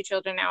I have 2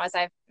 children now, as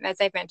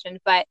I've mentioned,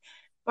 but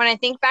when I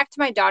think back to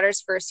my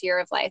daughter's first year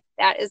of life,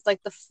 that is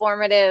like the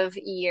formative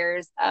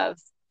years of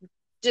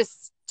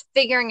just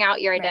figuring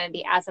out your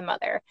identity as a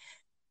mother.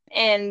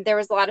 And there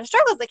was a lot of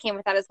struggles that came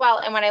with that as well.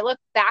 And when I look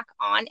back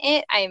on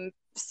it, I'm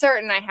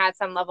certain I had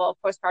some level of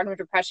postpartum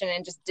depression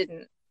and just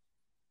didn't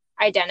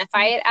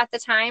identify it at the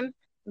time.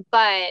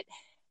 But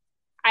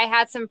I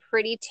had some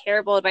pretty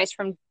terrible advice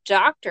from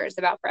doctors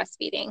about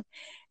breastfeeding,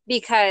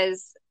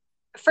 because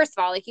first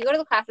of all, like, you go to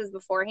the classes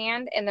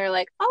beforehand and they're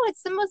like, oh,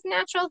 it's the most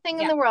natural thing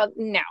in the world.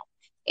 No,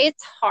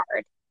 it's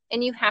hard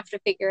and you have to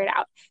figure it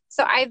out.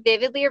 So I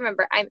vividly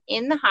remember I'm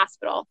in the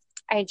hospital.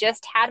 I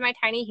just had my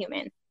tiny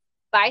human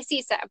by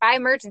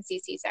emergency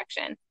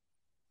C-section.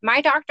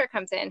 My doctor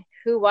comes in,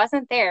 who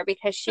wasn't there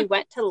because she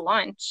went to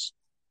lunch,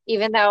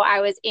 even though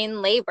I was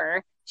in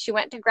labor. She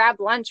went to grab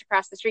lunch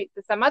across the street,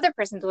 so some other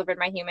person delivered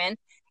my human.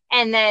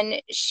 And then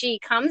she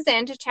comes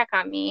in to check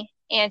on me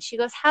and she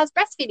goes, how's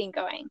breastfeeding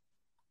going?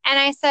 And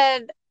I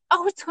said,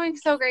 oh, it's going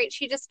so great.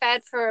 She just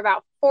fed for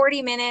about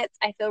 40 minutes.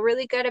 I feel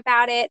really good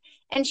about it.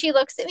 And she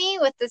looks at me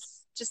with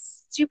this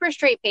just super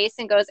straight face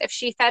and goes, if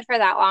she fed for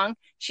that long,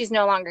 she's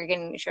no longer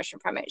getting nutrition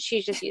from it.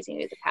 She's just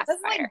using it as a pacifier. This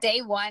is like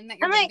day one that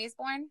your baby's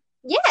born?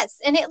 Yes.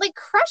 And it like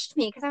crushed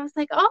me because I was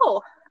like,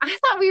 oh, I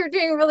thought we were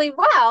doing really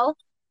well.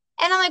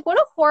 And I'm like, what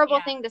a horrible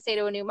thing to say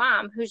to a new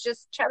mom who's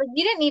just like,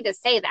 you didn't need to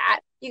say that.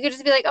 You could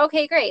just be like,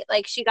 okay, great.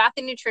 Like she got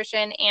the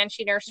nutrition and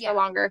she nursed for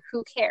longer.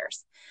 Who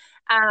cares?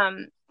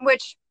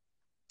 Which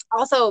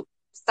also,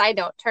 side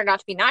note, turned out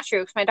to be not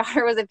true because my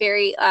daughter was a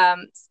very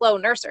slow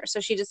nurser.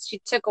 So she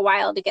took a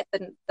while to get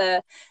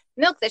the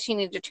milk that she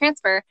needed to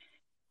transfer.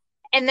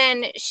 And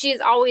then she's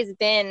always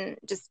been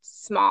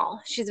just small.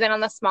 She's been on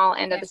the small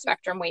end of the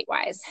spectrum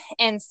weight-wise.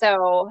 And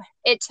so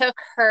it took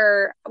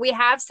her, we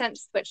have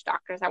since switched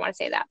doctors. I want to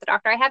say that. The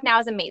doctor I have now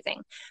is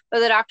amazing.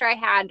 But the doctor I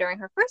had during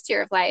her first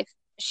year of life,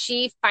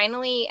 she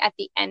finally, at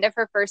the end of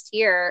her first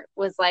year,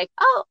 was like,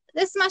 oh,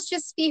 this must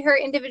just be her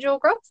individual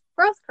growth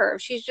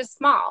curve. She's just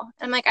small.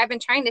 I'm like, I've been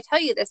trying to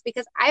tell you this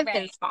because I've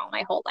been small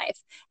my whole life.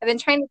 I've been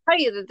trying to tell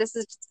you that this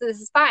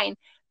is fine.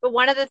 But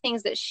one of the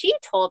things that she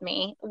told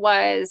me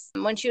was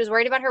when she was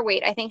worried about her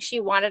weight, I think she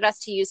wanted us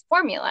to use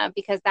formula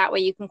because that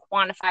way you can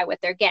quantify what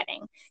they're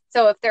getting.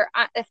 So if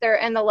they're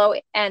in the low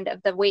end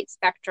of the weight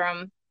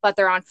spectrum, but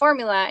they're on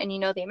formula and you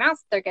know the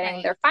amounts that they're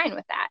getting, they're fine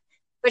with that.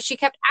 But she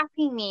kept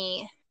asking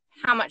me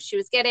how much she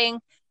was getting.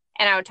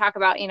 And I would talk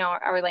about, you know,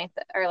 our length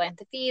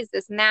of feeds,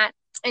 this and that.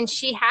 And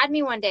she had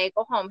me one day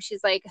go home.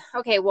 She's like,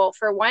 okay, well,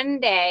 for one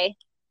day,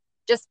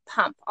 just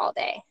pump all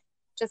day.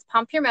 Just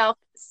pump your milk,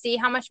 see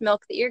how much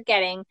milk that you're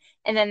getting,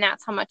 and then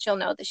that's how much you'll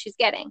know that she's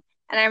getting.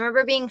 And I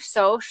remember being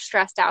so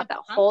stressed out that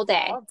whole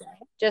day,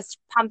 just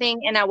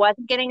pumping, and I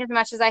wasn't getting as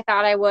much as I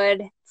thought I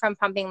would from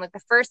pumping. Like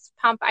the first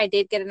pump, I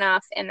did get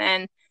enough, and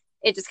then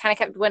it just kind of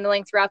kept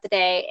dwindling throughout the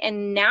day.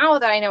 And now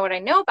that I know what I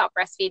know about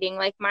breastfeeding,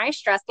 like my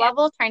stress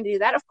level trying to do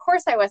that, of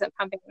course I wasn't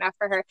pumping enough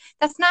for her.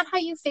 That's not how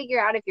you figure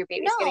out if your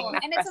baby's getting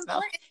enough breast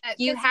milk.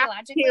 You have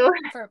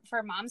to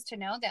for moms to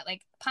know that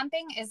like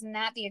pumping is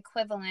not the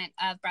equivalent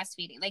of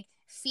breastfeeding. Like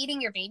feeding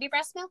your baby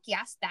breast milk,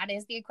 yes, that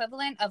is the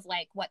equivalent of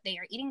like what they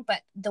are eating,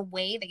 but the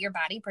way that your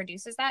body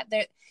produces that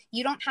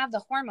you don't have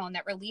the hormone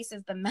that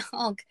releases the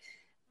milk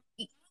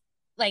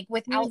like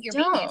without your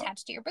baby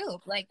attached to your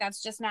boob. Like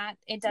that's just not,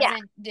 it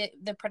doesn't,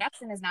 the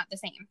production is not the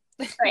same.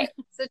 Right.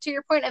 So to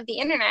your point of the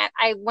internet,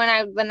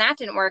 when that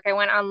didn't work, I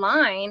went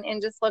online and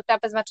just looked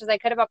up as much as I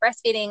could about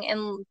breastfeeding.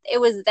 And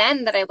it was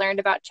then that I learned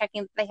about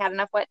checking that they had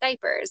enough wet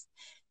diapers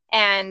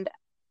and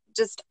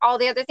just all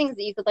the other things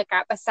that you could look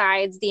at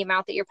besides the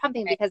amount that you're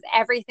pumping, because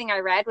everything I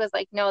read was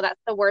like, no,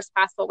 that's the worst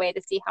possible way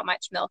to see how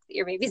much milk that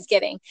your baby's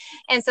getting.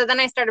 And so then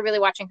I started really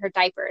watching her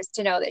diapers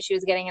to know that she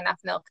was getting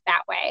enough milk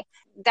that way.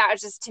 That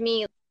was just, to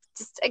me,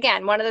 just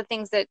again, one of the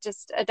things that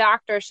just a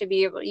doctor you should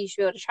be able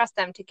to trust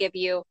them to give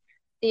you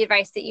the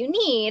advice that you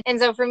need. And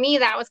so for me,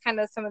 that was kind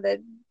of some of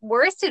the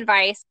worst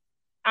advice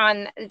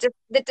on just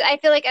that. I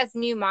feel like as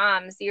new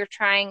moms, you're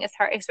trying as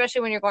hard,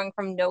 especially when you're going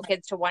from no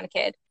kids to one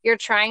kid, you're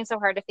trying so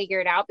hard to figure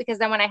it out. Because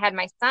then when I had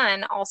my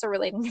son, also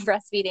relating to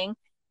breastfeeding,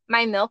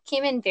 my milk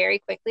came in very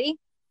quickly.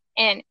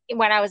 And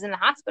when I was in the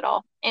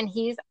hospital, and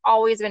he's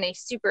always been a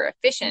super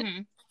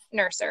efficient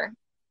nurser.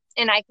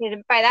 And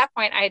by that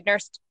point, I had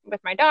nursed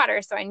with my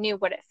daughter, so I knew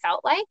what it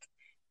felt like.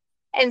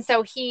 And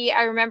so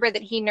I remember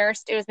that he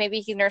nursed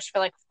for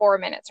like 4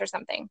 minutes or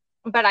something.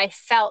 But I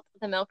felt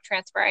the milk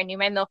transfer. I knew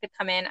my milk had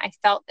come in. I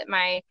felt that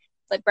my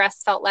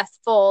breasts felt less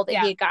full, that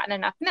he had gotten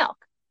enough milk.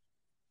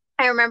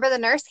 I remember the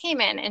nurse came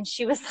in and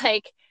she was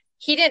like,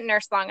 he didn't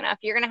nurse long enough.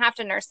 You're going to have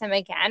to nurse him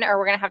again, or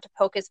we're going to have to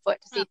poke his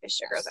foot to see if his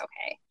sugar's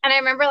okay. And I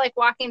remember like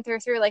walking through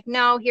like,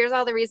 no, here's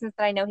all the reasons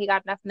that I know he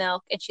got enough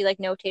milk. And she like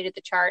notated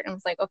the chart and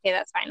was like, okay,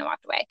 that's fine, and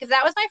walked away. Because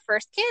that was my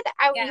first kid.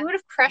 You would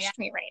have crushed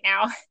me right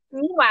now.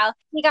 Meanwhile,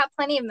 he got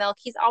plenty of milk.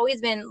 He's always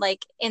been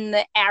like in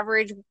the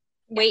average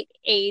weight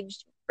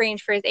age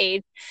range for his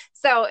age.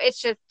 So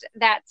it's just,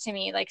 that to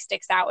me like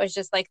sticks out, was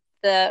just like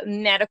the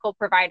medical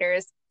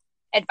providers'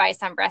 advice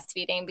on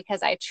breastfeeding,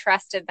 because I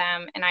trusted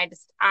them. And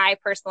I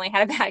personally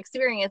had a bad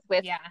experience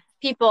with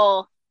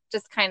people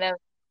just kind of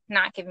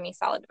not giving me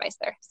solid advice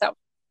there. So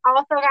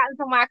also gotten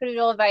some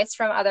wackadoodle advice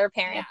from other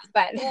parents,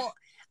 but well,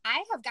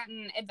 I have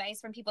gotten advice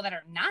from people that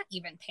are not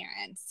even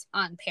parents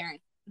on parenting,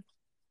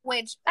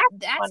 which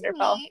that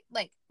wonderful. To me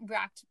like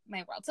rocked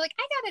my world. So like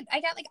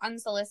I got like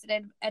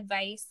unsolicited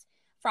advice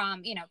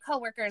from, you know,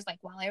 coworkers, like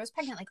while I was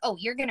pregnant, like, oh,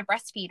 you're going to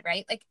breastfeed,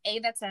 right? Like A,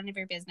 that's none of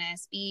your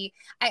business. B,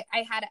 I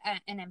had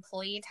an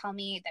employee tell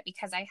me that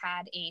because I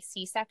had a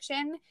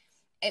C-section,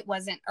 it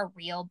wasn't a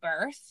real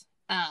birth.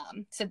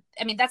 So,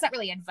 I mean, that's not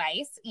really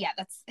advice. Yeah,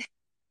 that's,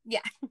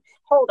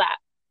 Hold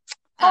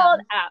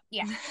up.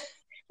 Yeah.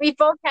 We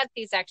both had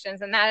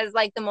C-sections, and that is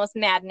like the most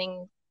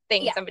maddening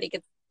thing somebody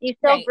could. You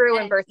still grew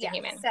and birthed a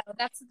human. So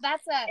that's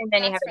and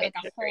then you have like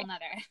a whole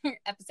nother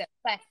episode.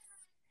 But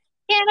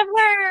can of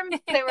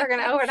worms that we're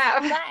going to open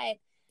up.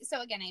 But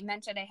so again, I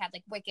mentioned I had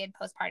like wicked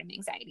postpartum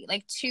anxiety,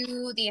 like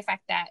to the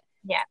effect that,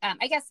 yeah,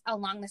 I guess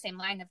along the same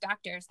line of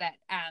doctors that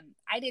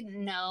I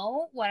didn't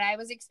know what I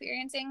was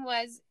experiencing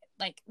was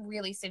like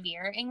really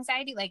severe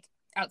anxiety, like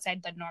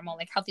outside the normal,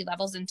 like healthy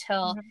levels,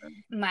 until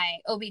my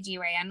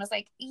OBGYN was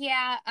like,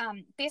 yeah,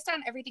 based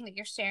on everything that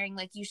you're sharing,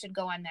 like you should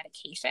go on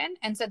medication.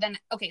 And so then,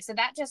 okay, so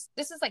that just,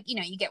 this is like, you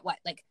know, you get what,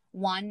 like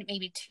 1,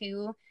 maybe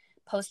 2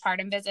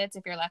 postpartum visits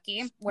if you're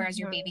lucky, whereas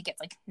your baby gets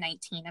like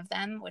 19 of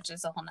them, which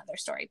is a whole nother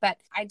story. But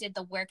I did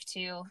the work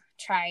to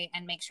try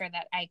and make sure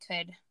that I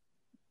could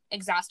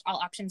exhaust all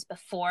options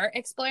before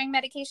exploring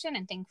medication,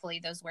 and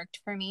thankfully those worked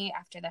for me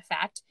after the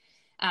fact.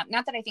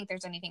 Not that I think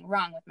there's anything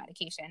wrong with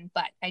medication,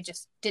 but I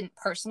just didn't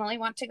personally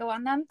want to go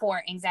on them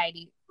for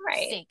anxiety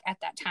sake at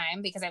that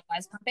time because I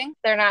was pumping.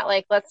 They're not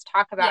like, let's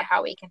talk about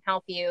how we can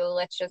help you.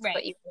 Let's just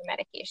put you on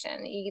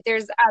medication.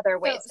 There's other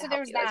ways to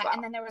help you as well.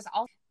 And then there was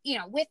also, you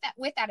know, with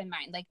that in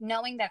mind, like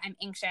knowing that I'm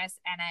anxious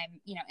and I'm,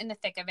 you know, in the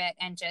thick of it,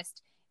 and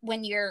just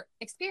when you're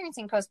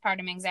experiencing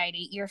postpartum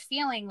anxiety, you're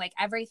feeling like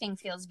everything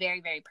feels very,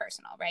 very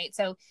personal, right?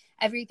 So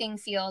everything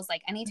feels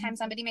like anytime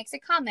somebody makes a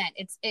comment,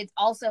 it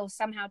also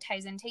somehow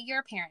ties into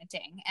your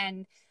parenting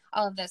and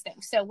all of those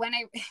things. So when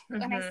I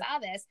when I saw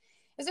this,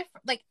 it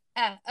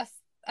was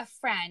a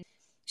friend.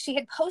 She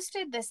had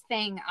posted this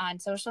thing on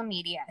social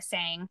media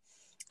saying,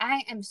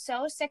 I am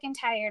so sick and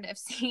tired of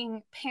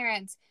seeing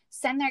parents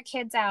send their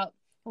kids out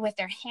with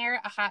their hair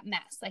a hot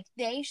mess. Like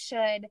they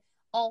should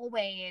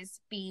always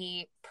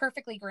be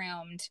perfectly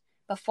groomed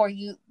before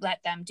you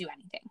let them do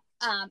anything.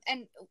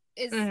 And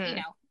is, you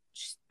know,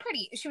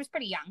 she was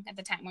pretty young at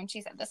the time when she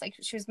said this, like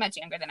she was much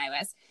younger than I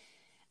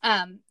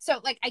was.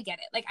 So like, I get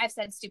it. Like I've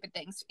said stupid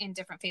things in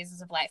different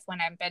phases of life when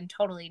I've been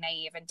totally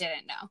naive and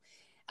didn't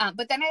know.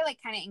 But then I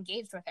like kind of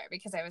engaged with her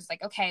because I was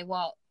like, okay,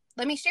 well,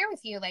 let me share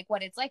with you like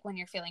what it's like when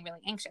you're feeling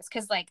really anxious.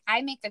 Cause like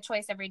I make the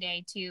choice every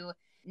day to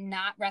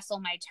not wrestle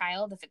my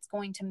child if it's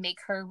going to make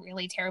her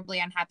really terribly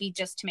unhappy,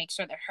 just to make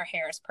sure that her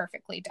hair is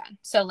perfectly done.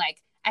 So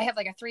like I have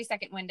like a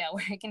 3-second window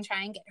where I can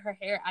try and get her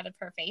hair out of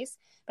her face,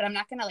 but I'm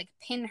not going to like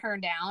pin her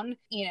down,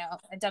 you know,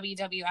 a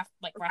WWF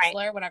like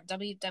wrestler, whatever,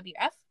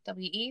 WWF,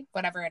 WE,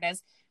 whatever it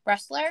is,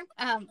 wrestler.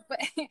 But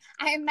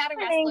I am not a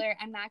wrestler.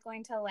 I'm not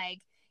going to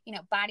like, you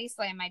know, body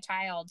slam my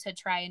child to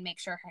try and make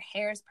sure her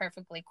hair is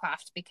perfectly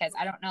coiffed, because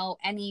I don't know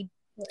any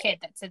kid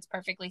that sits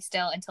perfectly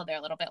still until they're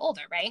a little bit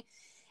older. Right.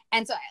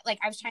 And so like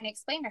I was trying to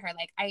explain to her,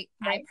 like I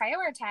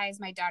prioritize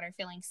my daughter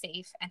feeling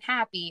safe and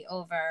happy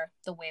over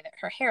the way that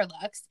her hair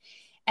looks.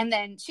 And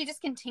then she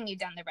just continued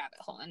down the rabbit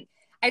hole. And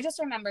I just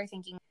remember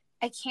thinking,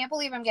 I can't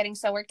believe I'm getting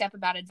so worked up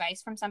about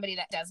advice from somebody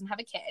that doesn't have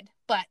a kid.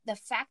 But the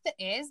fact that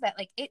is that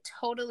like it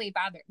totally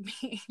bothered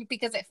me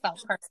because it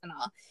felt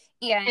personal.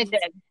 And it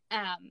did.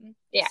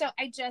 So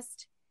I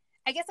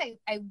guess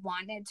I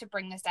wanted to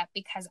bring this up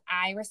because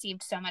I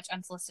received so much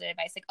unsolicited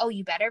advice, like, oh,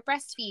 you better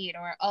breastfeed,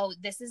 or, oh,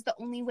 this is the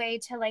only way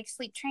to like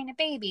sleep train a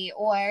baby,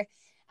 or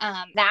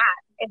that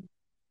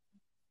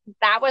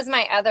was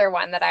my other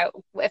one that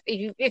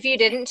if you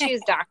didn't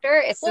choose doctor,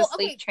 it's the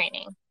sleep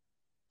training.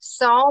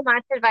 So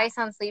much advice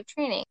on sleep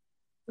training.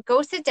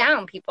 Go sit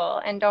down,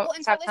 people, and don't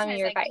stop telling me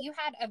your advice. You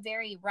had a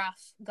very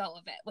rough go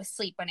of it with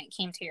sleep when it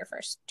came to your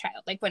first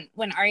child. Like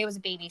when Aria was a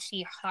baby,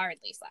 she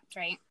hardly slept,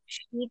 right?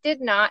 She did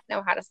not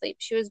know how to sleep.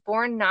 She was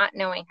born not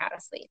knowing how to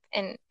sleep.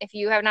 And if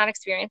you have not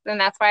experienced, then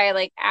that's why I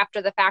like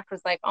after the fact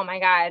was like, oh my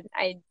God,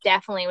 I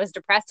definitely was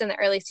depressed in the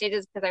early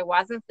stages because I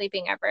wasn't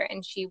sleeping ever.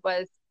 And she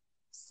was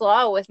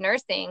slow with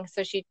nursing.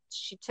 So she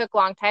took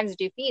long times to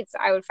do feeds. So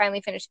I would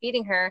finally finish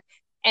feeding her.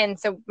 And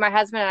so my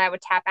husband and I would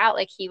tap out,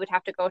 like he would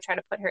have to go try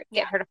to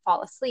get her to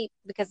fall asleep,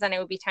 because then it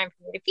would be time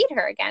for me to feed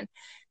her again.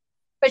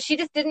 But she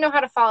just didn't know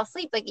how to fall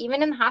asleep. Like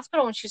even in the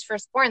hospital when she was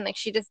first born, like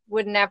she just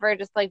would never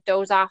just like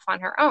doze off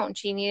on her own.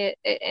 She needed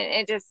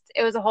it.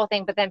 It was a whole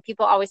thing. But then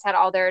people always had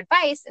all their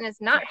advice, and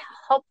it's not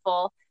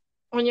helpful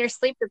when you're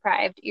sleep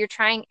deprived. You're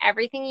trying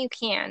everything you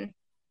can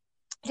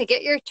to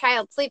get your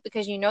child sleep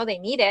because you know they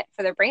need it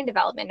for their brain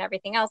development and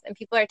everything else. And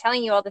people are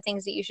telling you all the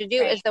things that you should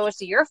do as though it's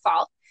your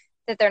fault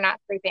that they're not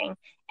sleeping.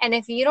 And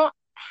if you don't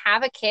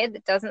have a kid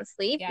that doesn't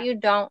sleep, you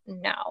don't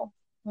know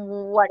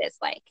what it's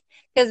like.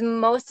 Because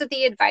most of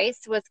the advice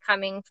was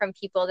coming from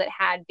people that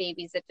had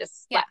babies that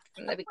just slept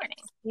from the beginning.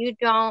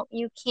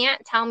 You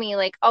can't tell me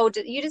like, oh,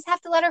 you just have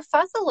to let her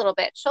fuss a little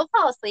bit. She'll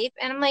fall asleep.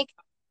 And I'm like,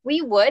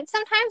 we would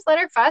sometimes let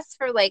her fuss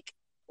for like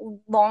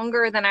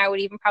longer than I would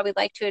even probably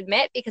like to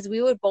admit, because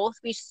we would both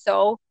be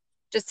so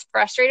just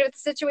frustrated with the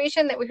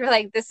situation that we were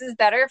like, this is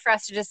better for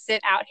us to just sit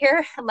out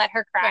here and let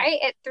her cry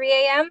at 3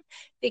 a.m.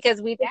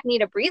 because we just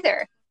need a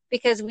breather,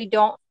 because we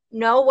don't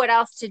know what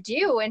else to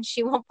do, and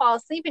she won't fall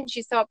asleep and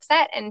she's so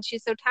upset and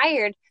she's so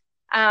tired.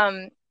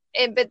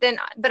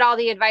 But all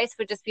the advice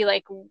would just be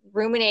like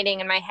ruminating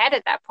in my head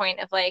at that point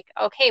of like,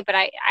 okay, but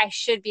I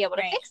should be able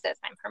to fix this.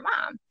 I'm her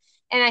mom.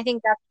 And I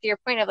think that's to your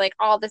point of like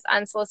all this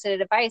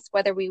unsolicited advice,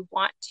 whether we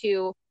want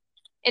to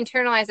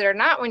internalize it or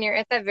not, when you're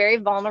at that very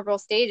vulnerable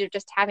stage of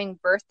just having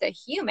birthed a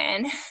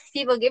human,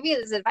 people give you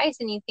this advice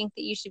and you think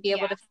that you should be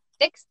able to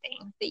fix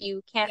things that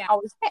you can't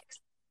always fix.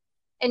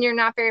 and you're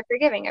not very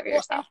forgiving of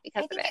yourself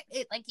because of it.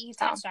 It like you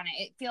touched on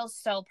it feels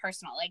so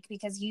personal, like,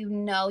 because you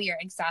know you're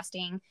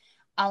exhausting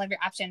all of your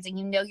options, and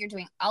you know you're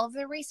doing all of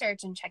the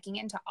research and checking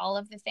into all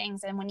of the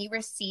things, and when you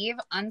receive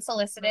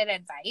unsolicited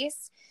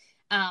advice,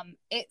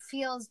 it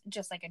feels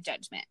just like a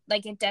judgment.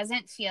 Like, it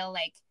doesn't feel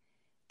like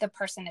the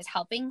person is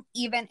helping,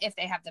 even if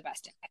they have the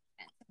best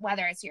intention,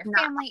 whether it's your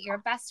family, your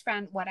best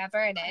friend,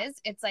 whatever it is.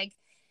 It's like,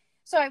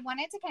 so I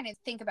wanted to kind of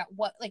think about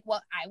what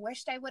I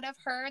wished I would have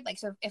heard. Like,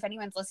 so if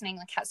anyone's listening,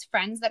 like, has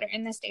friends that are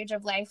in this stage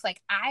of life,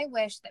 like, I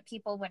wish that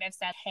people would have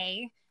said,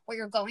 hey, what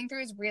you're going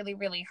through is really,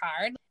 really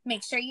hard.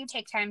 Make sure you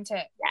take time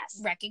to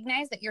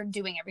recognize that you're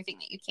doing everything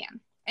that you can,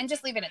 and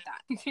just leave it at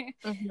that.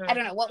 I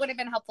don't know. What would have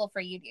been helpful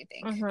for you, do you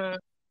think?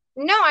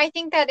 No, I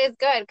think that is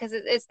good, because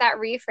it's that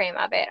reframe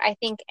of it. I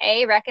think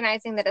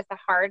recognizing that it's a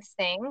hard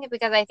thing,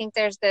 because I think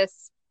there's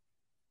this,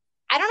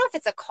 I don't know if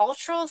it's a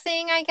cultural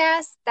thing, I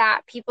guess,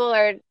 that people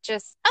are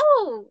just,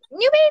 oh,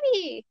 new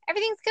baby,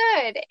 everything's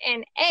good.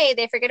 And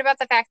they forget about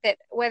the fact that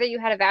whether you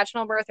had a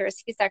vaginal birth or a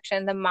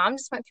C-section, the mom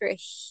just went through a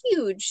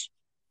huge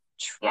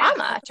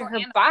trauma to her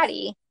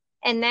body.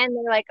 And then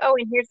they're like, oh,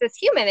 and here's this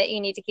human that you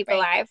need to keep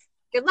alive.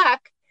 Good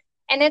luck.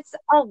 And it's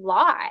a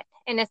lot.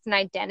 And it's an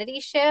identity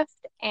shift.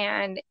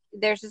 And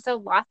there's just a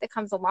lot that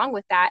comes along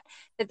with that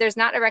there's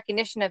not a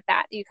recognition of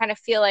that. You kind of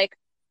feel like,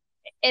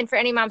 and for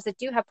any moms that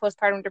do have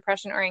postpartum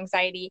depression or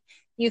anxiety,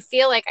 you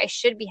feel like, I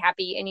should be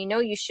happy. And you know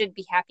you should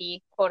be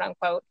happy, quote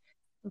unquote,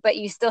 but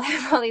you still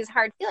have all these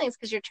hard feelings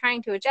because you're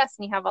trying to adjust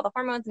and you have all the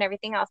hormones and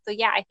everything else. So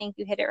yeah, I think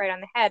you hit it right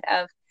on the head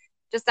of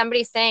just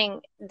somebody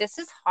saying, this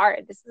is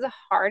hard. This is a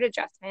hard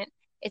adjustment.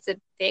 It's a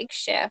big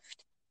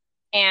shift.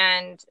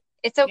 And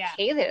it's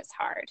okay that it's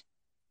hard.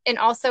 And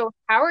also,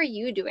 how are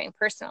you doing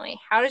personally?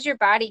 How is your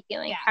body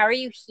feeling? How are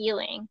you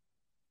healing?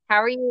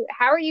 How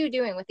are you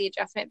doing with the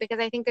adjustment? Because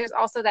I think there's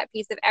also that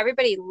piece of,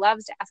 everybody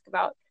loves to ask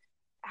about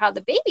how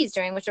the baby's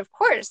doing, which of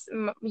course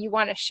you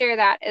want to share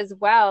that as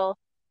well,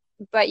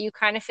 but you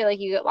kind of feel like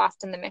you get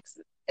lost in the mix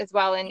as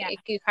well. And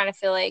you kind of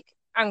feel like,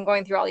 I'm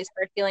going through all these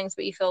hard feelings,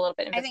 but you feel a little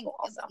bit invisible. I think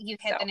also you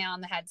hit the nail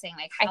on the head saying,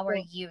 like, how are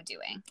you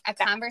doing? A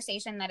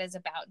conversation that is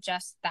about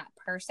just that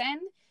person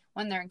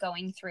when they're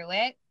going through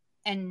it,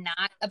 and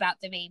not about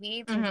the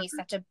baby, can be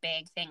such a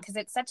big thing, because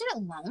it's such a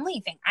lonely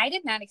thing. I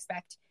did not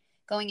expect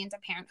going into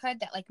parenthood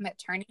that, like,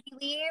 maternity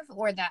leave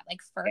or that, like,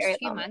 first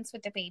few months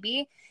with the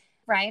baby,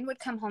 Ryan would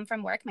come home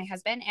from work, my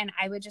husband, and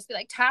I would just be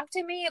like, talk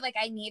to me. Like,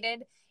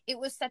 it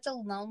was such a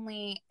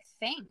lonely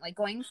thing, like,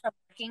 going from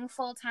working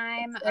full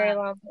time,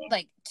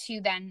 like,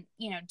 to then,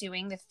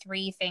 doing the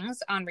 3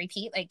 things on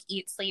repeat, like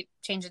eat, sleep,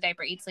 change a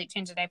diaper, eat, sleep,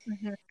 change a diaper.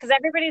 Because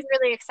everybody's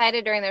really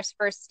excited during their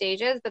first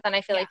stages, but then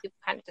I feel like people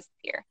kind of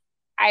disappear.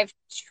 I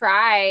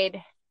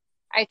tried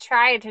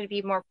to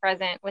be more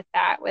present with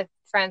that with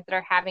friends that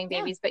are having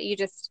babies, but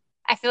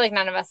I feel like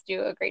none of us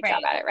do a great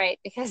job at it, right?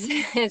 Because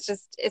it's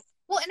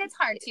well, and it's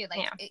hard too,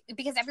 like,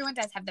 because everyone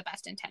does have the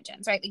best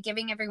intentions, right? Like,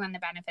 giving everyone the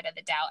benefit of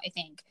the doubt. I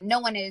think no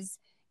one is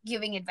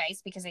giving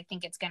advice because I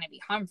think it's going to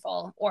be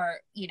harmful, or,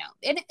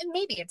 and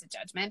maybe it's a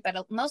judgment,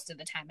 but most of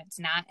the time it's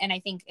not. And I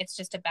think it's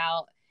just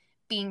about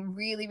being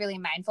really, really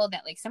mindful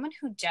that, like, someone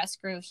who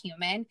just grew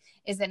human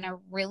is in a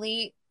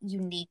really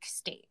unique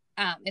state.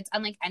 It's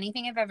unlike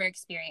anything I've ever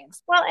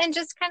experienced. Well, and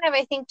just kind of,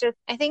 I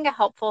think a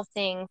helpful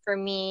thing for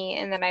me,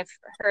 and then I've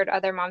heard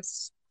other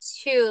moms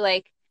too,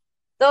 like,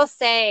 they'll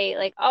say,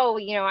 like, oh,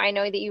 I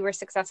know that you were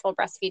successful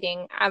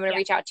breastfeeding. I'm going to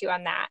reach out to you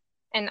on that.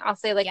 And I'll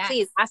say, like,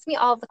 please ask me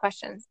all of the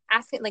questions.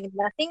 Ask me, like,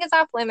 nothing is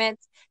off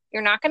limits.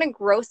 You're not going to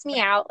gross me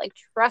out. Like,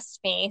 trust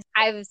me.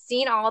 I've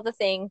seen all the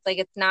things.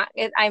 Like,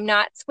 I'm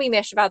not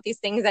squeamish about these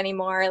things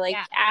anymore. Like,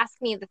 ask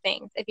me the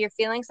things. If you're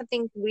feeling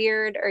something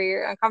weird or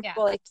you're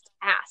uncomfortable, like, just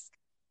ask.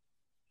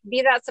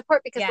 Be that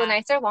support, because the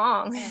nights are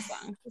long.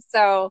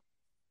 So,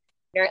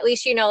 or at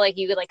least, like,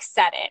 you like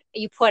set it,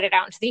 you put it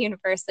out into the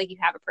universe, like you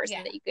have a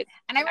person that you could.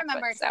 And I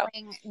remember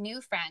telling new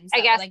friends,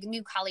 I guess, like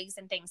new colleagues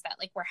and things that,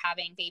 like, were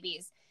having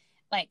babies,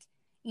 like,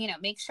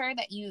 make sure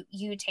that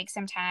you take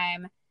some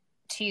time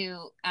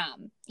to,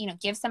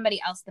 give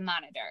somebody else the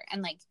monitor,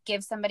 and, like,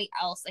 give somebody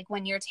else, like,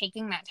 when you're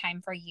taking that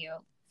time for you,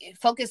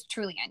 focus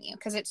truly on you,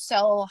 because it's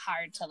so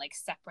hard to, like,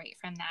 separate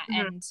from that.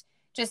 And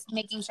just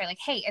making sure, like,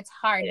 hey, it's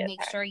hard.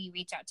 Make sure you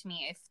reach out to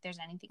me if there's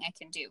anything I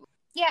can do.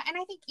 Yeah. And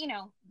I think,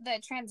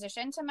 the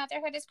transition to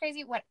motherhood is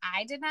crazy. What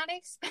I did not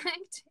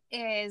expect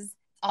is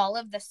all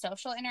of the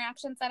social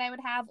interactions that I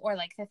would have, or,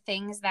 like, the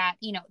things that,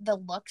 the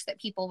looks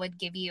that people would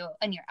give you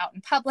when you're out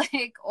in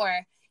public,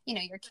 or,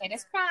 your kid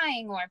is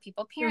crying, or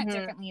people parent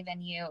differently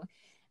than you.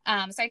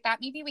 So I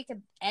thought maybe we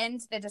could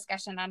end the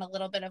discussion on a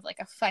little bit of, like,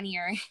 a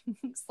funnier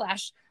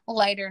 /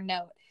 lighter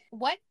note.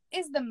 What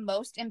is the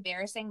most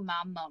embarrassing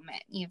mom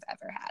moment you've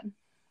ever had?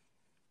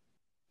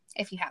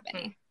 If you have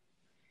any.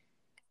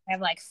 I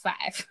have, like,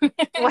 5.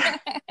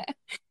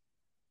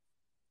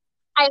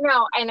 I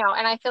know.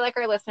 And I feel like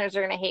our listeners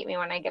are going to hate me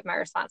when I give my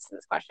response to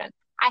this question.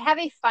 I have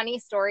a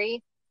funny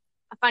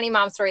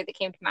mom story that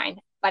came to mind,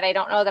 but I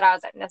don't know that I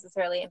was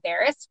necessarily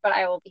embarrassed, but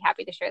I will be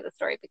happy to share the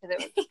story because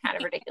it was kind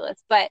of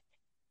ridiculous. But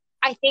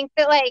I think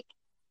that, like,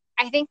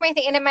 I think my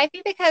thing, and it might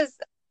be because,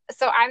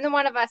 so I'm the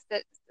one of us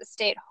that's a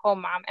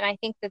stay-at-home mom, and I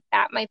think that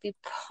that might be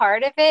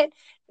part of it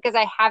because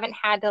I haven't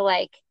had to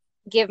like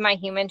give my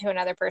human to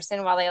another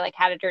person while they like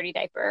had a dirty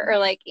diaper or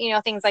like, you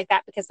know, things like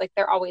that because like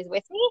they're always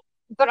with me.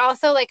 But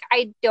also like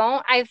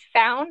I've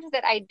found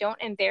that I don't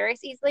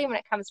embarrass easily when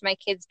it comes to my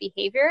kids'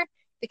 behavior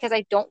because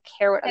I don't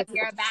care what other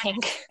people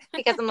think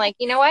because I'm like,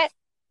 you know what?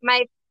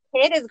 My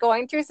kid is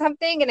going through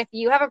something, and if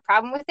you have a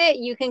problem with it,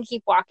 you can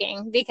keep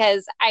walking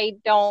because I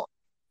don't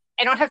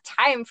have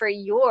time for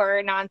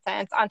your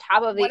nonsense on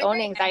top of the own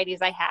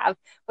anxieties I have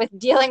with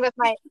dealing with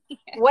my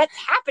what's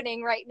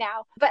happening right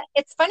now. But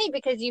it's funny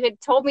because you had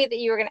told me that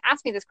you were going to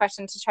ask me this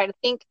question to try to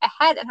think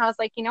ahead. And I was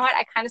like, you know what?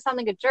 I kind of sound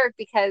like a jerk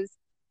because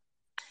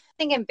I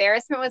think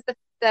embarrassment was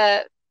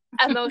the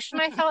emotion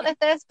I felt at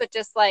this, but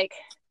just like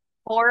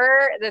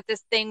horror that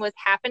this thing was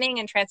happening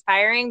and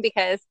transpiring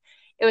because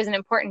it was an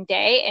important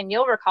day. And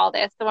you'll recall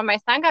this. So when my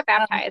son got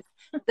baptized,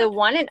 the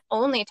one and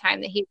only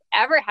time that he's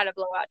ever had a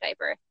blowout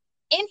diaper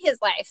in his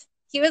life,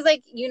 he was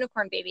like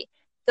unicorn baby.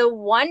 The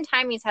one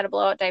time he's had a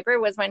blowout diaper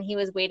was when he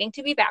was waiting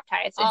to be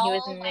baptized, and he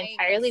was in an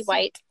entirely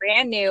white,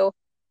 brand new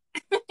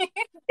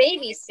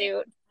baby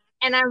suit.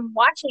 And I'm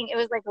watching, it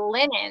was like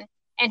linen,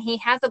 and he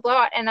has a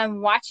blowout, and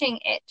I'm watching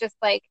it just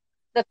like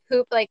the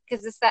poop, like,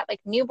 because it's that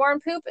like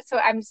newborn poop. So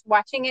I'm just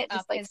watching it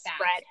just like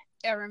spread.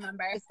 I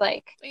remember. It's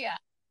like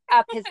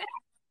up his back.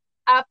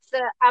 Up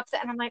the,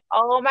 and I'm like,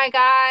 oh my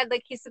God,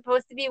 like he's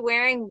supposed to be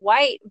wearing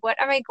white.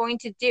 What am I going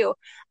to do?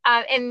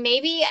 And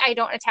maybe I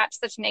don't attach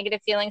such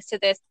negative feelings to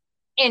this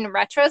in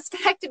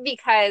retrospect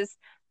because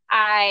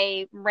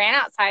I ran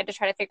outside to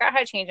try to figure out how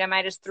to change him.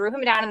 I just threw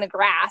him down in the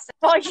grass.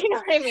 Well, you know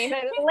what I mean?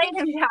 I laid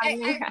him down in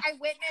the grass. I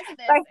witnessed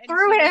this. So I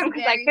threw him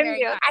because I couldn't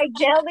do it. I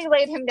gently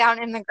laid him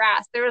down in the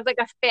grass. There was like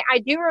I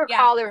do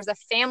recall there was a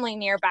family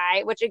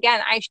nearby, which again,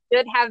 I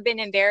should have been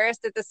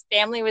embarrassed that this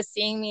family was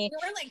seeing me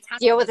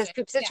deal with this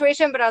poop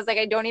situation, but I was like,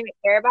 I don't even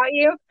care about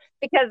you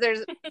because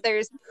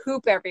there's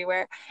poop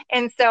everywhere.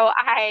 And so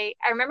I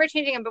remember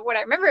changing him, but what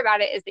I remember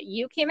about it is that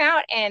you came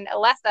out and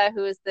Alessa,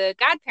 who is the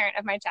godparent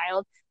of my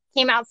child,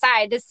 came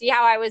outside to see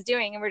how I was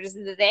doing, and we're just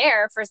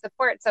there for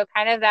support. So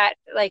kind of that,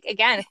 like,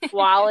 again,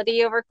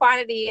 quality over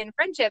quantity in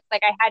friendships.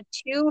 Like I had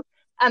two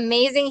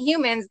amazing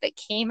humans that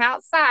came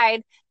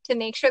outside to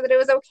make sure that it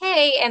was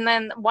okay. And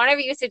then one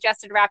of you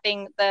suggested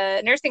wrapping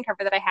the nursing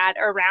cover that I had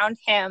around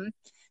him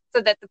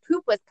so that the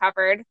poop was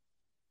covered.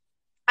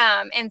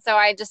 And so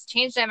I just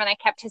changed him and I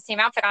kept his same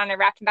outfit on and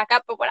wrapped him back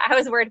up. But what I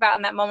was worried about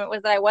in that moment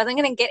was that I wasn't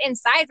going to get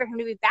inside for him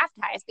to be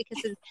baptized because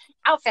his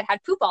outfit had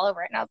poop all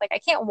over it. And I was like, I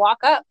can't walk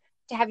up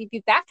to have you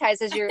be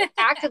baptized as you're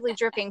actively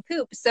dripping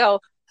poop. So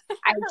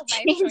I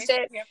changed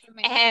it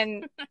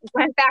and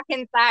went back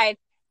inside.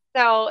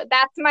 So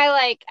that's my,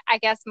 like, I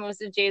guess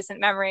most adjacent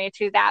memory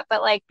to that.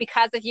 But like,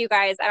 because of you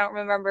guys, I don't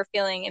remember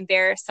feeling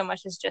embarrassed so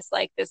much as just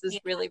like, this is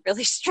really,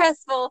 really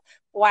stressful.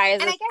 Why is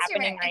this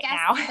happening right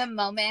now? The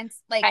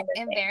moments like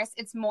embarrassed,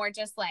 it's more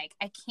just like,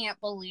 I can't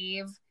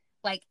believe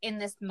like in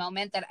this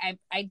moment that I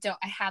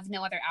have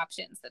no other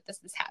options that this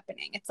is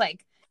happening. It's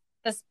like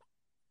this.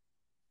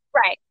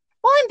 Right.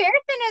 Well,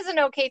 embarrassment is an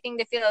okay thing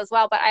to feel as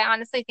well. But I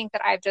honestly think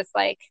that I've just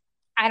like,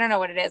 I don't know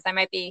what it is. I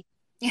might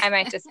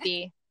just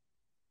be,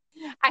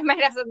 I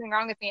might have something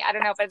wrong with me. I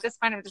don't know. But at this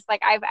point, I'm just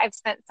like, I've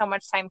spent so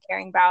much time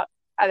caring about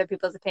other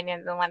people's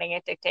opinions and letting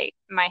it dictate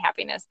my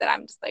happiness that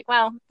I'm just like,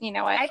 well, you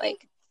know what? I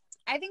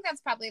think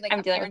that's probably like a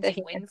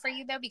parenting win for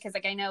you though, because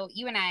like I know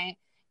you and I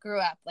grew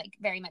up like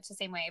very much the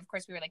same way. Of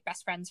course, we were like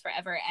best friends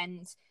forever,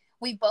 and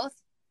we both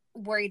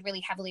worried really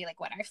heavily like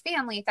what our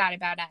family thought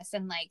about us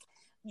and like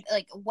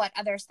what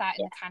others thought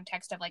in the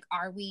context of like,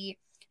 are we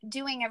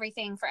doing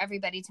everything for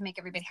everybody to make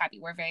everybody happy?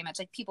 We're very much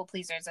like people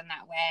pleasers in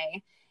that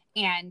way.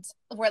 And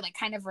we're like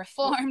kind of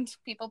reformed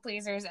people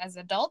pleasers as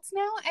adults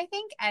now, I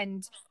think.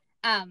 And,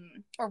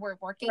 or we're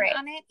working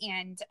on it.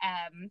 And,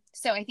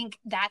 so I think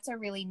that's a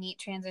really neat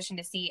transition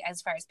to see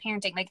as far as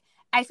parenting. Like,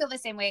 I feel the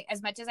same way.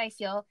 As much as I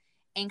feel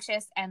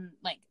anxious and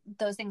like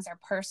those things are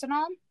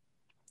personal,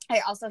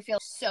 I also feel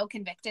so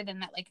convicted in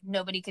that like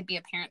nobody could be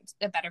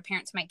a better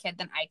parent to my kid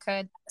than I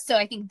could. So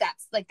I think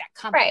that's like that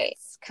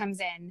confidence comes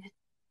in.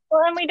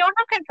 Well, and we don't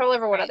have control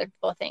over what other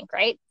people think,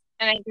 right?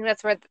 And I think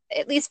that's where,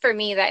 at least for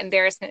me, that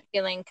embarrassment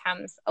feeling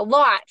comes a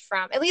lot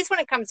from, at least when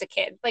it comes to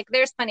kids. Like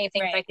there's plenty of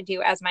things I could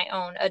do as my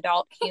own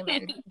adult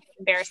human to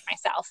embarrass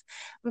myself.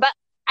 But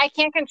I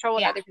can't control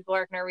what other people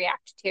are going to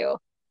react to.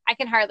 I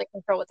can hardly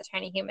control what the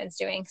tiny human's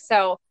doing.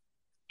 So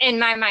in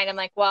my mind, I'm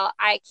like, well,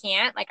 I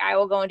can't. Like I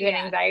will go into an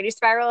anxiety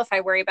spiral if I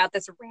worry about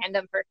this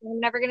random person I'm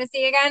never going to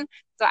see again.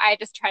 So I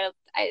just try to,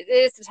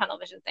 it's a tunnel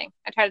vision thing.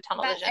 I try to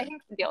tunnel vision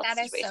to deal with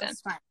the situation. So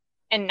smart.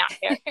 And not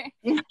care,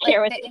 not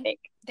care what they think.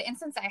 The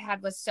instance I had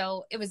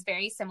it was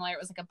very similar. It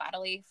was like a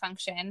bodily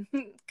function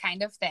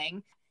kind of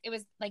thing. It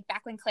was like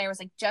back when Claire was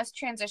like just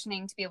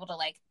transitioning to be able to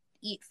like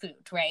eat food,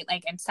 right?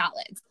 Like, and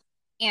solids.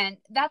 And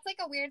that's like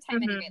a weird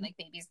time anyway. Like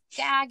babies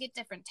gag at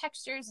different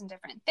textures and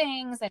different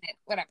things and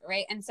whatever,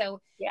 right? And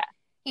so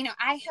you know,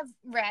 I have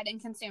read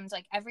and consumed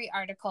like every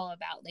article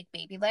about like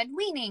baby-led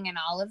weaning and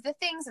all of the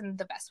things and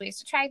the best ways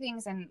to try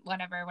things and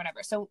whatever.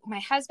 So my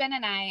husband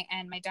and I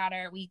and my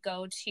daughter, we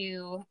go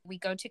to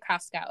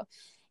Costco,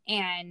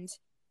 and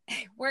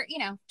we're, you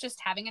know, just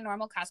having a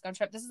normal Costco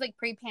trip. This is like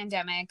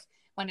pre-pandemic,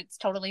 when it's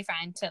totally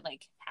fine to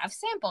like have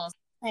samples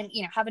and,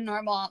 you know, have a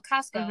normal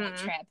Costco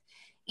trip,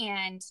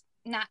 and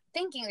not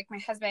thinking, like, my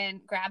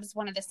husband grabs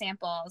one of the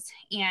samples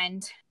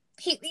and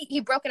he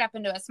broke it up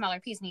into a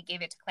smaller piece and he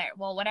gave it to Claire.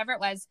 Well, whatever it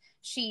was,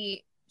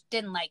 she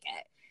didn't like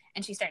it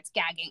and she starts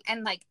gagging.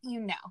 And like, you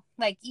know,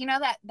 that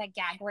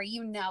gag where,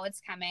 you know,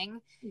 it's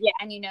coming. Yeah.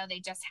 And, you know,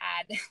 they just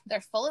had,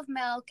 they're full of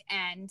milk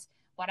and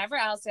whatever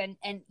else. And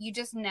you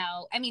just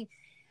know, I mean,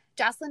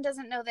 Jocelyn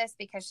doesn't know this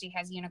because she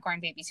has unicorn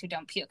babies who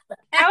don't puke.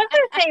 I was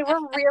going to say,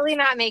 we're really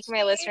not making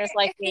my listeners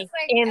like me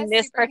in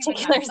this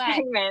particular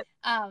segment.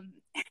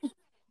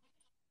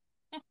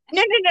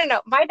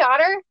 No. My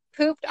daughter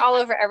pooped all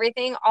over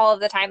everything all of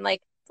the time,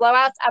 like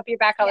blowouts up your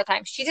back all the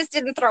time. She just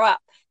didn't throw up.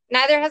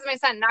 Neither has my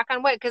son, knock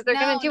on wood, because they're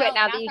going to do it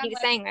now that you keep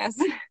saying this.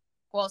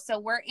 Well,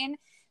 so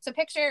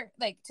picture,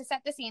 like, to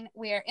set the scene,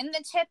 we're in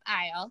the chip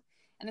aisle,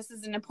 and this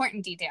is an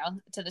important detail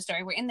to the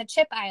story. We're in the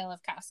chip aisle of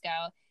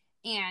Costco,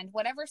 and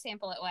whatever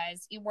sample it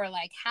was, you were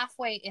like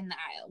halfway in the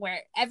aisle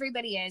where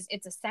everybody is.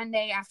 It's a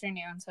Sunday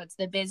afternoon, so it's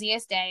the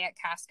busiest day at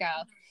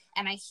Costco.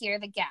 And I hear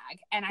the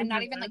gag, and I'm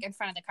not even like in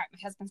front of the cart. My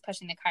husband's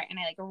pushing the cart, and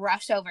I like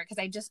rush over because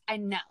I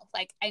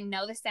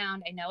know the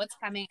sound. I know it's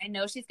coming. I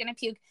know she's going to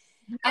puke.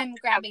 I'm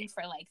grabbing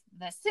for like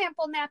the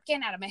sample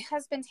napkin out of my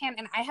husband's hand,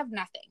 and I have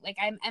nothing. Like,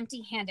 I'm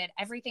empty handed.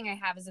 Everything I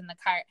have is in the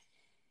cart.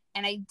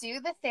 And I do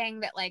the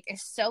thing that like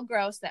is so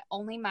gross that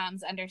only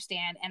moms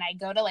understand. And I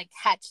go to like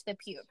catch the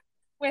puke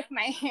with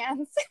my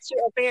hands.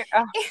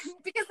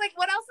 Because like,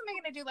 what else am I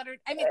going to do?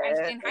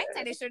 In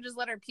hindsight, I should have just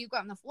let her puke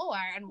on the floor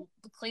and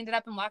cleaned it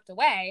up and walked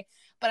away.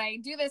 But I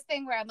do this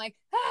thing where I'm like,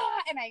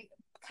 and I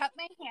cut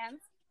my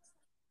hands.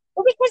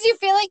 Well, because you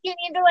feel like you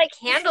need to like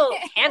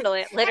handle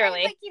it,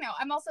 literally. Like, you know,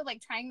 I'm also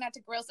like trying not to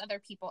gross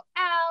other people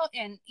out,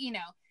 and, you know,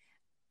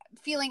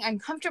 feeling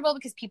uncomfortable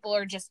because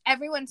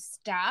everyone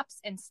stops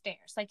and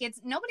stares. Like,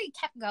 nobody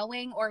kept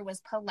going or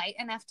was polite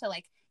enough to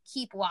like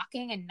keep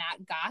walking and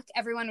not gawk.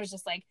 Everyone was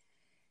just like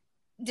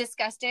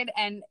disgusted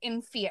and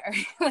in fear,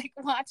 like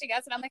watching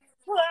us. And I'm like,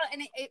 whoa,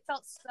 and it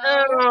felt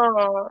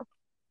so.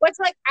 What's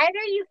like, either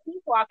you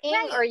keep walking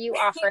or you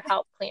offer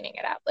help cleaning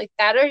it up. Like,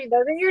 those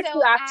are your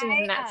two options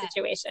in that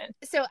situation.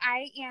 So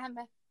I am,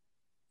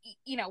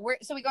 you know,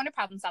 we go into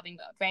problem solving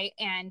mode, right?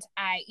 And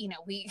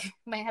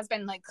my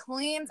husband like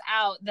cleans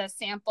out the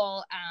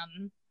sample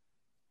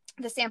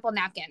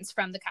napkins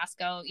from the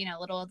Costco, you know,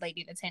 little old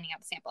lady that's handing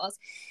out the samples.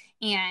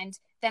 And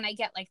then I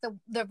get like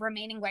the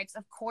remaining wipes.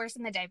 Of course,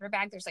 in the diaper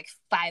bag, there's like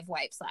 5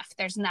 wipes left.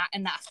 There's not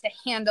enough to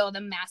handle the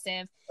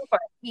massive,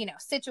 you know,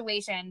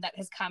 situation that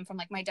has come from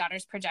like my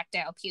daughter's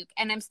projectile puke.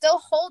 And I'm still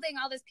holding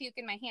all this puke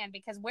in my hand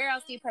because where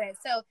else do you put it?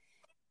 So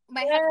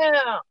my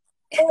husband,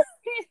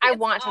 I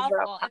want to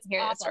throw up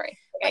hearing the story.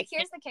 But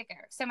here's the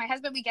kicker. So my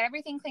husband, we get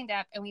everything cleaned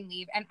up and we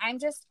leave. And I'm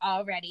just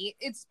already,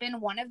 it's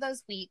been one of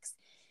those weeks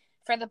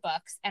for the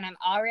books, and I'm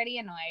already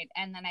annoyed.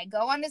 And then I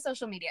go onto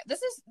social media.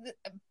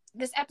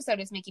 This episode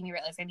is making me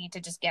realize I need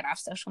to just get off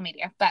social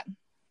media. But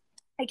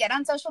I get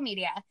on social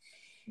media.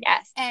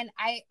 Yes. And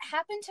I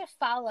happen to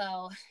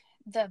follow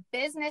the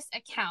business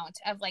account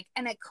of like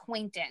an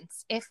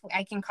acquaintance, if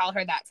I can call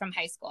her that, from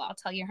high school. I'll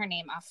tell you her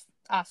name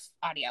off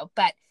audio.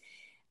 But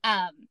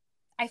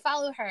I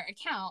follow her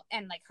account,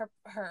 and like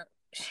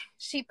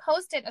she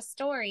posted a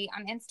story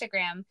on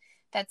Instagram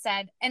that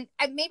said, and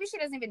maybe she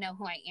doesn't even know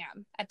who I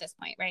am at this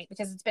point, right?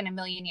 Because it's been a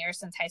million years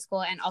since high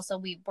school. And also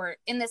we were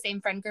in the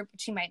same friend group, but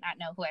she might not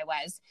know who I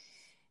was.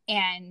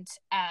 And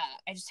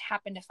I just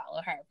happened to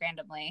follow her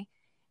randomly.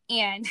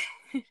 And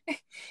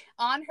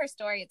on her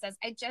story, it says,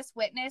 "I just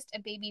witnessed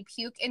a baby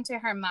puke into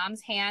her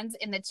mom's hands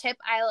in the chip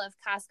aisle of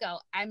Costco.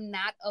 I'm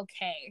not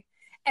okay."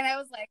 And I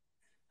was like,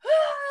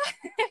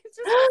 it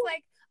just was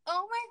like,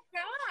 oh my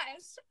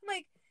gosh.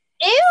 Like,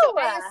 ew. So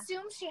I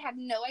assumed she had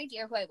no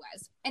idea who I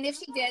was. And if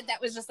she did,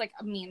 that was just like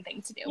a mean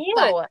thing to do. Ew.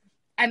 But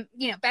I'm,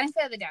 you know,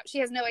 benefit of the doubt. She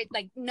has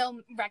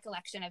no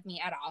recollection of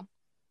me at all.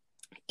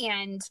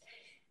 And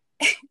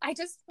I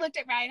just looked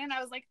at Ryan and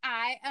I was like,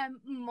 I am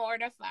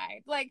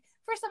mortified. Like,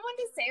 for someone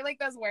to say like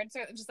those words,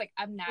 just like,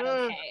 I'm not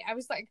okay. I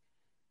was like,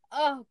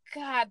 oh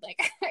God. Like,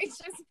 I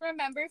just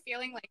remember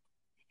feeling like,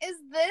 is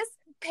this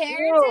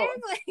parenting?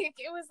 Like,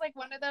 it was like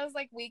one of those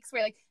like weeks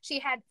where like she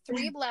had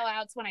 3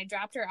 blowouts when I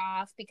dropped her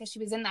off, because she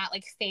was in that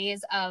like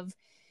phase of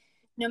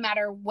no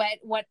matter what,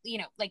 you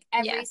know, like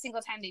every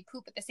single time they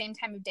poop at the same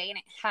time of day, and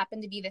it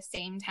happened to be the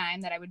same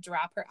time that I would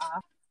drop her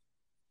off.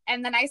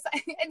 And then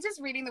and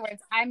just reading the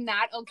words, I'm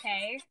not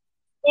okay.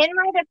 In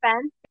my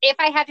defense, if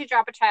I had to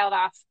drop a child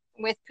off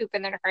with poop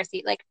in their car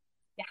seat, like,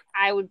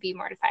 I would be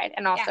mortified.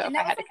 And also if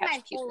I had to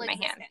catch puke in my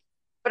hand.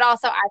 But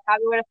also, I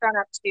probably would have thrown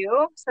up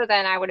too. So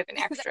then I would have been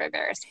extra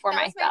embarrassed for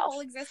myself. That was my whole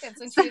existence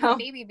when she was a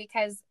baby,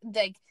 because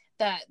like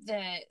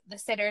the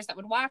sitters that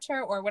would watch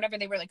her or whatever,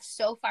 they were like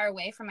so far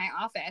away from my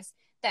office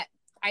that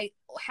I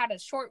had a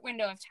short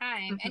window of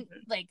time, Mm-hmm. and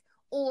like,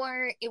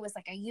 or it was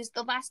like I used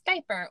the last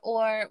diaper,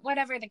 or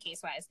whatever the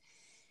case was.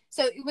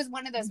 So it was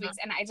one of those weeks,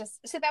 and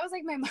so that was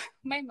like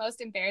my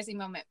most embarrassing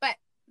moment. But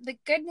the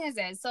good news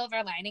is,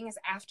 silver lining is,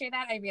 after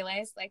that I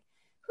realized, like,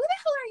 who the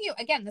hell are you?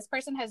 Again, this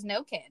person has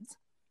no kids.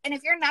 And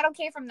if you're not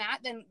okay from that,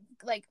 then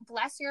like,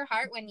 bless your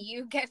heart when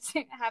you get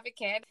to have a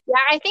kid. Yeah,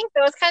 I think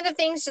those kind of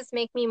things just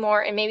make me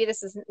more, and maybe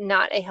this is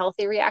not a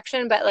healthy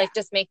reaction, but like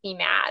just make me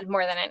mad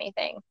more than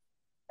anything.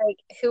 Like,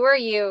 who are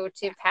you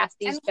to pass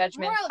these judgments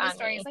moral of the on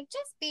story me? is, like,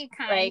 just be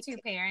kind to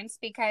parents,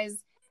 because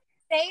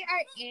they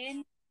are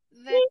in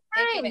the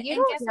thick of it. You and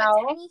don't guess know.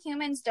 what? Tiny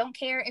humans don't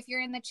care if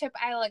you're in the chip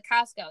aisle at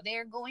Costco. They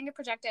are going to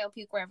projectile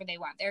puke wherever they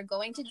want. They're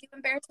going to do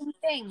embarrassing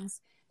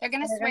things. They're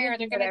going to swear.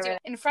 They're going to do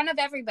it in front of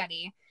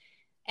everybody.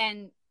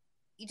 And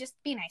you just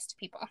be nice to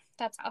people.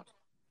 That's all.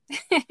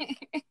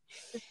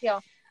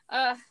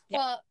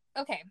 Well,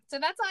 okay. So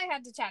that's all I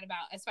had to chat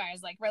about as far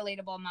as like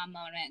relatable mom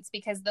moments,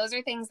 because those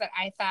are things that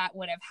I thought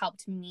would have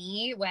helped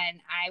me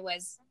when I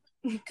was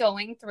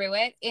going through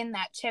it in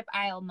that chip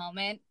aisle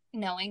moment,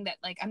 knowing that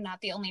like I'm not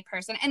the only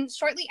person. And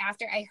shortly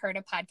after, I heard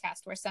a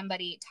podcast where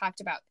somebody talked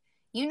about,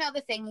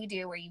 the thing you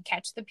do where you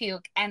catch the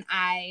puke. And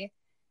I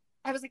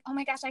was like, oh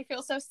my gosh, I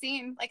feel so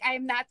seen. Like, I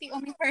am not the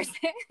only person.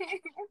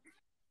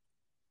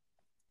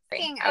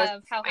 Speaking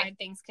of how hard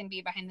things can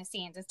be behind the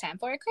scenes, it's time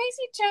for a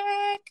crazy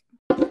check.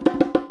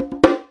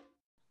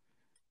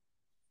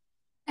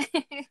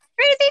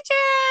 Crazy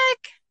check!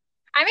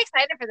 I'm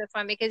excited for this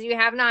one because you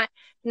have not,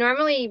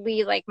 normally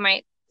we like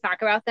might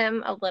talk about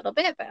them a little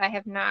bit, but I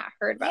have not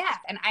heard about them.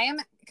 And I am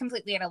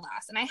completely at a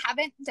loss. And I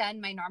haven't done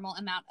my normal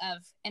amount of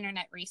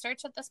internet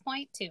research at this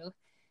point to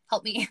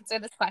help me answer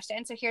this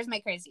question. So here's my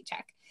crazy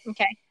check.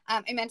 Okay.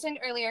 I mentioned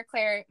earlier,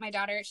 Claire, my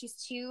daughter, she's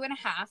 2.5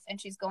 and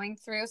she's going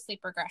through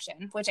sleep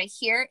regression, which I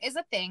hear is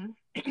a thing.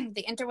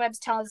 The interwebs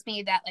tells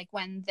me that like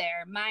when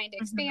their mind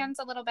expands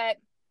a little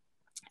bit,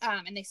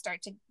 and they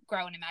start to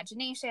grow in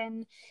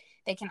imagination,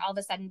 they can all of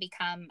a sudden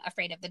become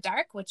afraid of the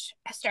dark, which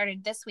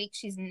started this week.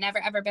 She's never,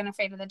 ever been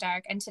afraid of the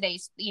dark. And today,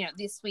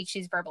 this week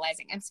she's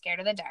verbalizing, I'm scared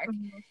of the dark.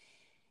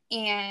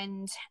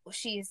 And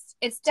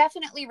it's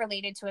definitely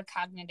related to a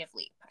cognitive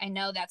leap. I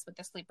know that's what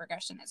the sleep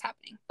regression is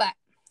happening. But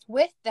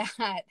with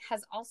that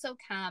has also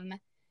come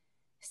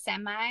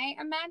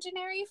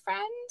semi-imaginary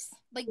friends.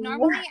 Like,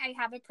 normally I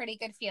have a pretty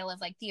good feel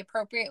of like the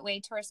appropriate way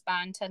to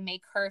respond to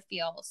make her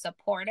feel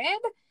supported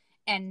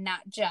and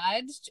not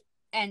judged,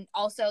 and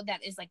also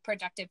that is like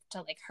productive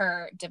to like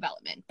her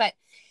development. But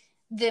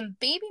the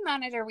baby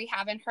monitor we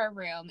have in her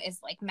room is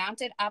like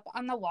mounted up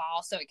on the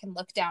wall so it can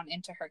look down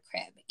into her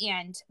crib.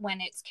 And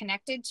when it's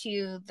connected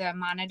to the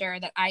monitor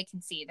that I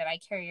can see, that I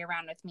carry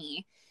around with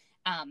me,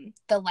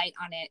 the light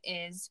on it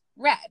is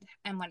red.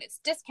 And when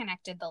it's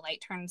disconnected, the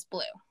light turns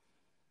blue.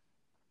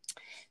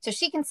 So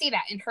she can see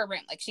that in her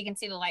room. Like, she can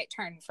see the light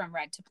turn from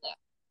red to blue.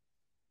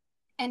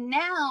 And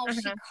now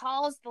she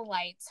calls the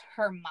lights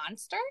her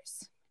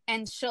monsters,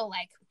 and she'll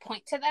like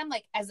point to them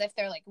like as if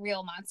they're like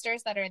real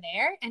monsters that are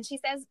there. And she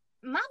says,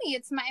 Mommy,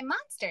 it's my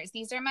monsters.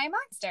 These are my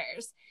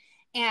monsters.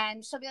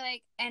 And she'll be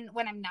like, and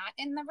when I'm not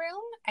in the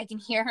room, I can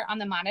hear her on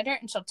the monitor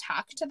and she'll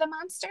talk to the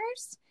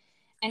monsters.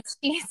 And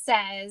she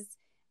says,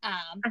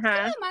 come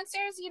on,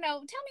 monsters, tell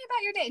me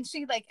about your day. And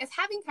she like is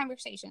having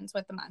conversations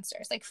with the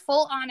monsters, like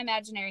full on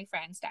imaginary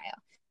friend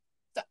style.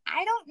 So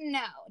I don't know.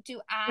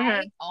 Do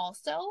I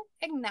also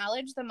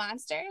acknowledge the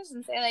monsters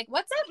and say like,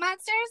 what's up,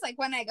 monsters? Like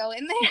when I go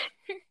in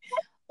there?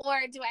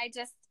 Or do I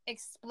just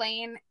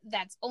explain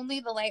that's only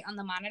the light on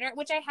the monitor,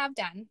 which I have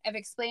done. I've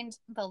explained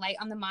the light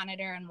on the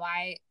monitor and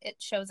why it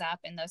shows up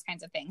and those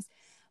kinds of things.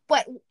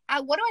 But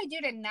what do I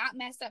do to not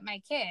mess up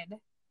my kid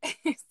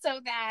so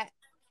that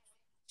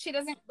she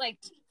doesn't like...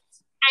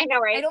 I know,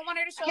 right? I don't want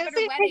her to show up at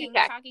her wedding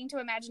talking to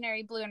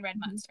imaginary blue and red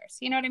monsters.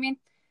 You know what I mean?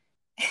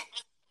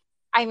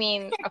 I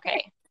mean,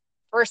 okay.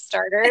 For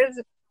starters,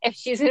 if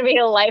she's going to be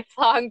a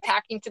lifelong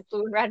talking to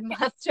blue and red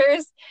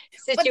monsters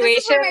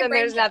situation, then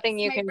there's nothing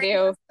you can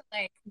do.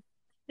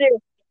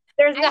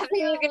 There's nothing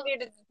you can do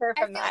to deter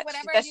from that.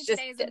 Whatever I do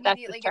today is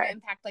immediately going to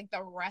impact like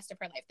the rest of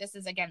her life. This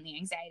is again the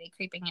anxiety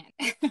creeping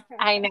in.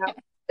 I know.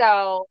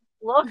 So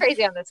a little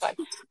crazy on this one.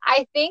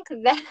 I think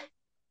that,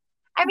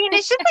 I mean,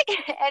 it's just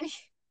like any,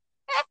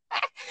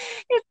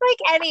 it's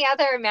like any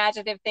other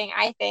imaginative thing,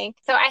 I think.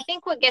 So I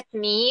think what gets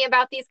me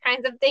about these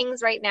kinds of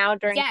things right now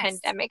during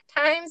pandemic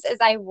times is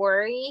I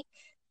worry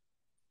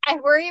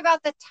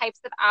about the types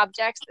of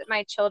objects that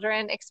my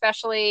children,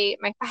 especially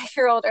my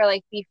 5-year-old, are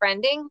like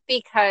befriending,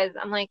 because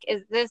I'm like,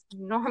 is this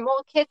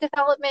normal kid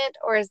development,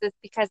 or is this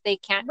because they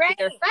can't see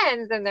their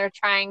friends and they're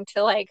trying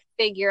to like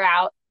figure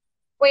out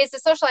ways to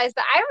socialize?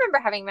 But I remember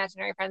having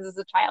imaginary friends as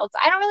a child. So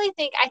I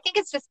think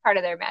it's just part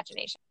of their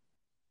imagination.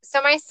 So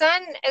my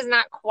son is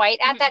not quite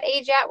at that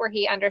age yet where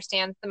he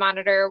understands the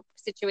monitor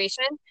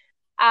situation.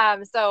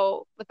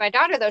 So with my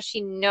daughter though,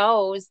 she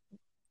knows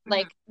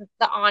like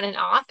the on and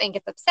off and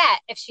gets upset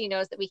if she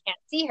knows that we can't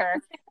see her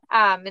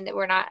and that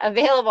we're not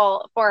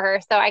available for her.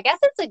 So I guess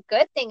it's a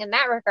good thing in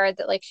that regard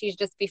that like she's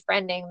just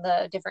befriending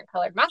the different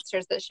colored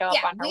monsters that show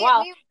up on her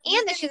wall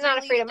and that she's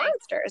not afraid of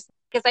monsters,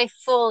 because I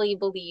fully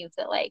believe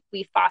that like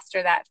we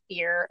foster that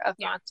fear of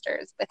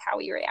monsters with how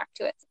we react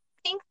to it.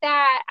 Think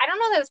that I don't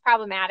know that it's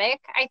problematic.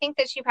 I think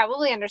that she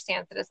probably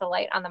understands that it's a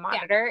light on the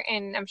monitor,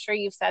 and I'm sure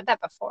you've said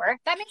that before.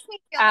 That makes me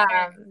feel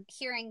better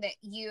hearing that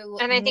you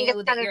and I think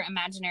knew that your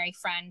imaginary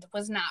friend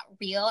was not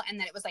real and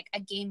that it was like a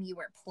game you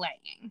were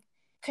playing.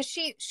 Because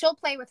she'll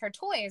play with her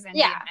toys and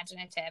be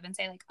imaginative and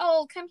say like,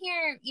 oh, come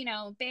here, you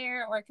know,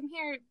 bear, or come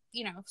here,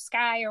 you know,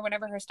 Sky, or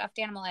whatever her stuffed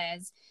animal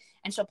is,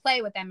 and she'll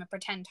play with them and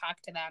pretend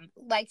talk to them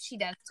like she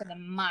does to the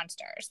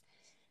monsters.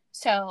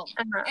 So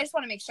I just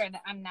want to make sure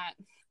that I'm not.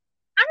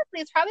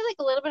 Honestly, it's probably like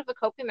a little bit of a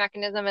coping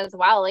mechanism as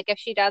well. Like if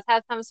she does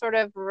have some sort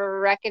of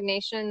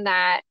recognition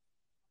that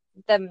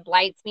the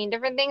lights mean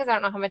different things. I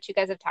don't know how much you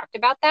guys have talked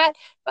about that,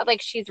 but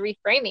like she's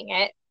reframing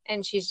it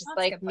and she's just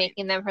like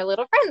making them her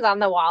little friends on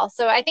the wall.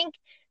 So I think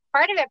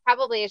part of it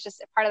probably is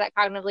just part of that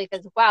cognitive leap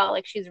as well.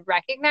 Like she's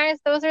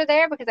recognized those are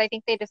there because I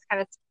think they just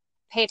kind of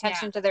pay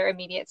attention to their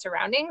immediate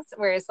surroundings.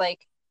 Whereas like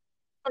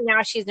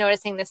now she's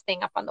noticing this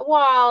thing up on the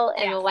wall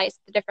and the lights,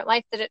 the different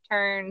lights that it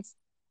turns.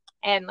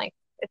 And like,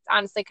 it's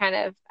honestly kind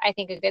of, I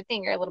think, a good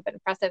thing, or a little bit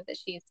impressive that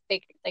she's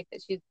like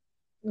that she's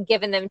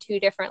given them two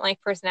different like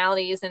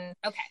personalities. And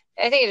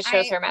I think it just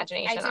shows her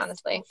imagination.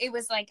 Honestly, it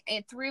was like,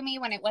 it threw me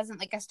when it wasn't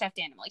like a stuffed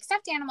animal. Like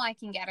stuffed animal I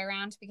can get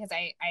around because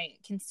I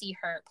can see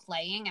her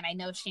playing and I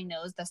know she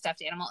knows the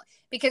stuffed animal,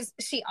 because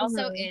she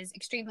also is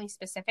extremely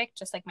specific,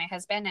 just like my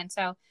husband. And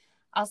so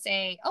I'll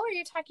say, oh, are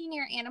you talking to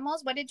your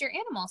animals? What did your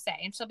animal say?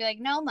 And she'll be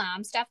like, no,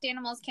 Mom, stuffed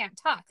animals can't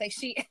talk. Like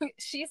she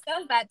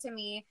says that to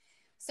me.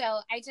 So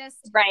I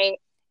just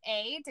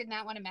A, did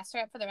not want to mess her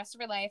up for the rest of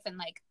her life, and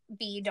like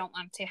B, don't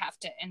want to have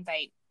to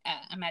invite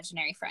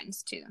imaginary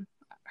friends to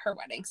her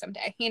wedding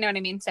someday. You know what I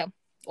mean? So,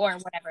 or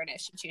whatever it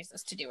is she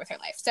chooses to do with her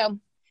life. So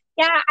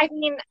yeah, I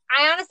mean,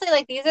 I honestly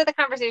like these are the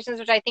conversations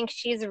which I think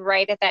she's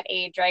right at that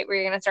age, right, where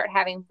you're going to start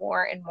having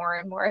more and more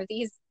and more of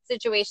these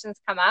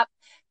situations come up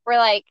where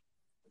like,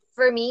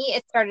 for me,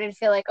 it started to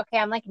feel like, okay,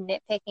 I'm like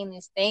nitpicking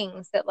these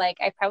things that like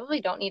I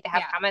probably don't need to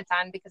have comments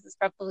on because it's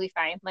probably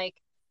fine. Like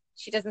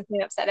she doesn't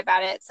seem upset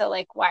about it. So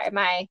like, why am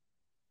I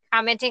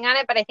commenting on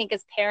it? But I think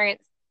as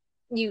parents,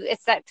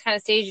 it's that kind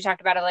of stage you talked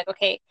about of like,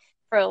 okay,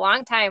 for a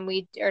long time,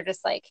 we are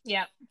just like,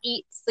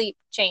 eat, sleep,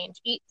 change,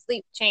 eat,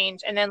 sleep,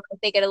 change. And then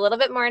like, they get a little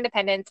bit more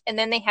independence. And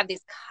then they have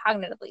these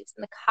cognitive leaps.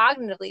 And the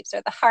cognitive leaps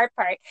are the hard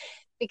part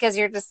because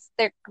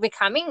they're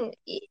coming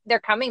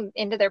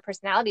into their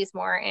personalities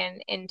more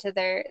and into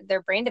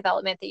their brain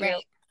development that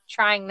you're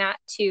trying not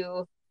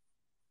to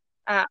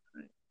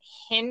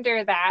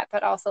hinder that,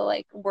 but also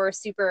like we're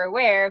super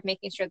aware of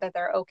making sure that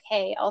they're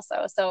okay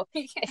also. So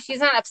if she's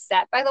not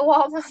upset by the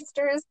wall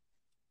monsters,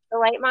 the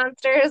light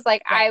monsters,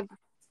 like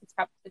it's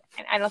probably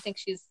fine. I don't think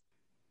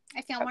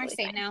I feel more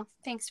safe now.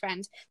 Thanks,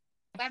 friend.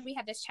 Glad we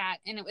had this chat,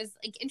 and it was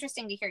like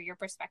interesting to hear your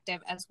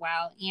perspective as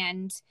well.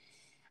 And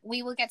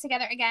we will get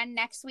together again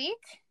next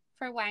week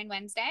for Wine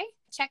Wednesday.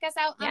 Check us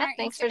out on our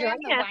Instagram,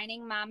 the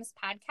Whining Moms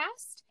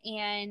Podcast,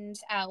 and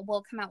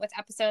we'll come out with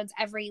episodes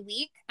every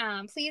week.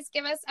 Please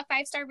give us a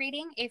 5-star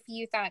rating if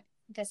you thought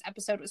this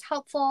episode was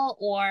helpful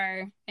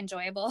or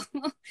enjoyable,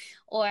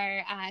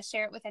 or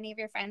share it with any of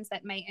your friends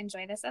that might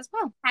enjoy this as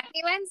well.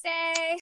 Happy Wednesday!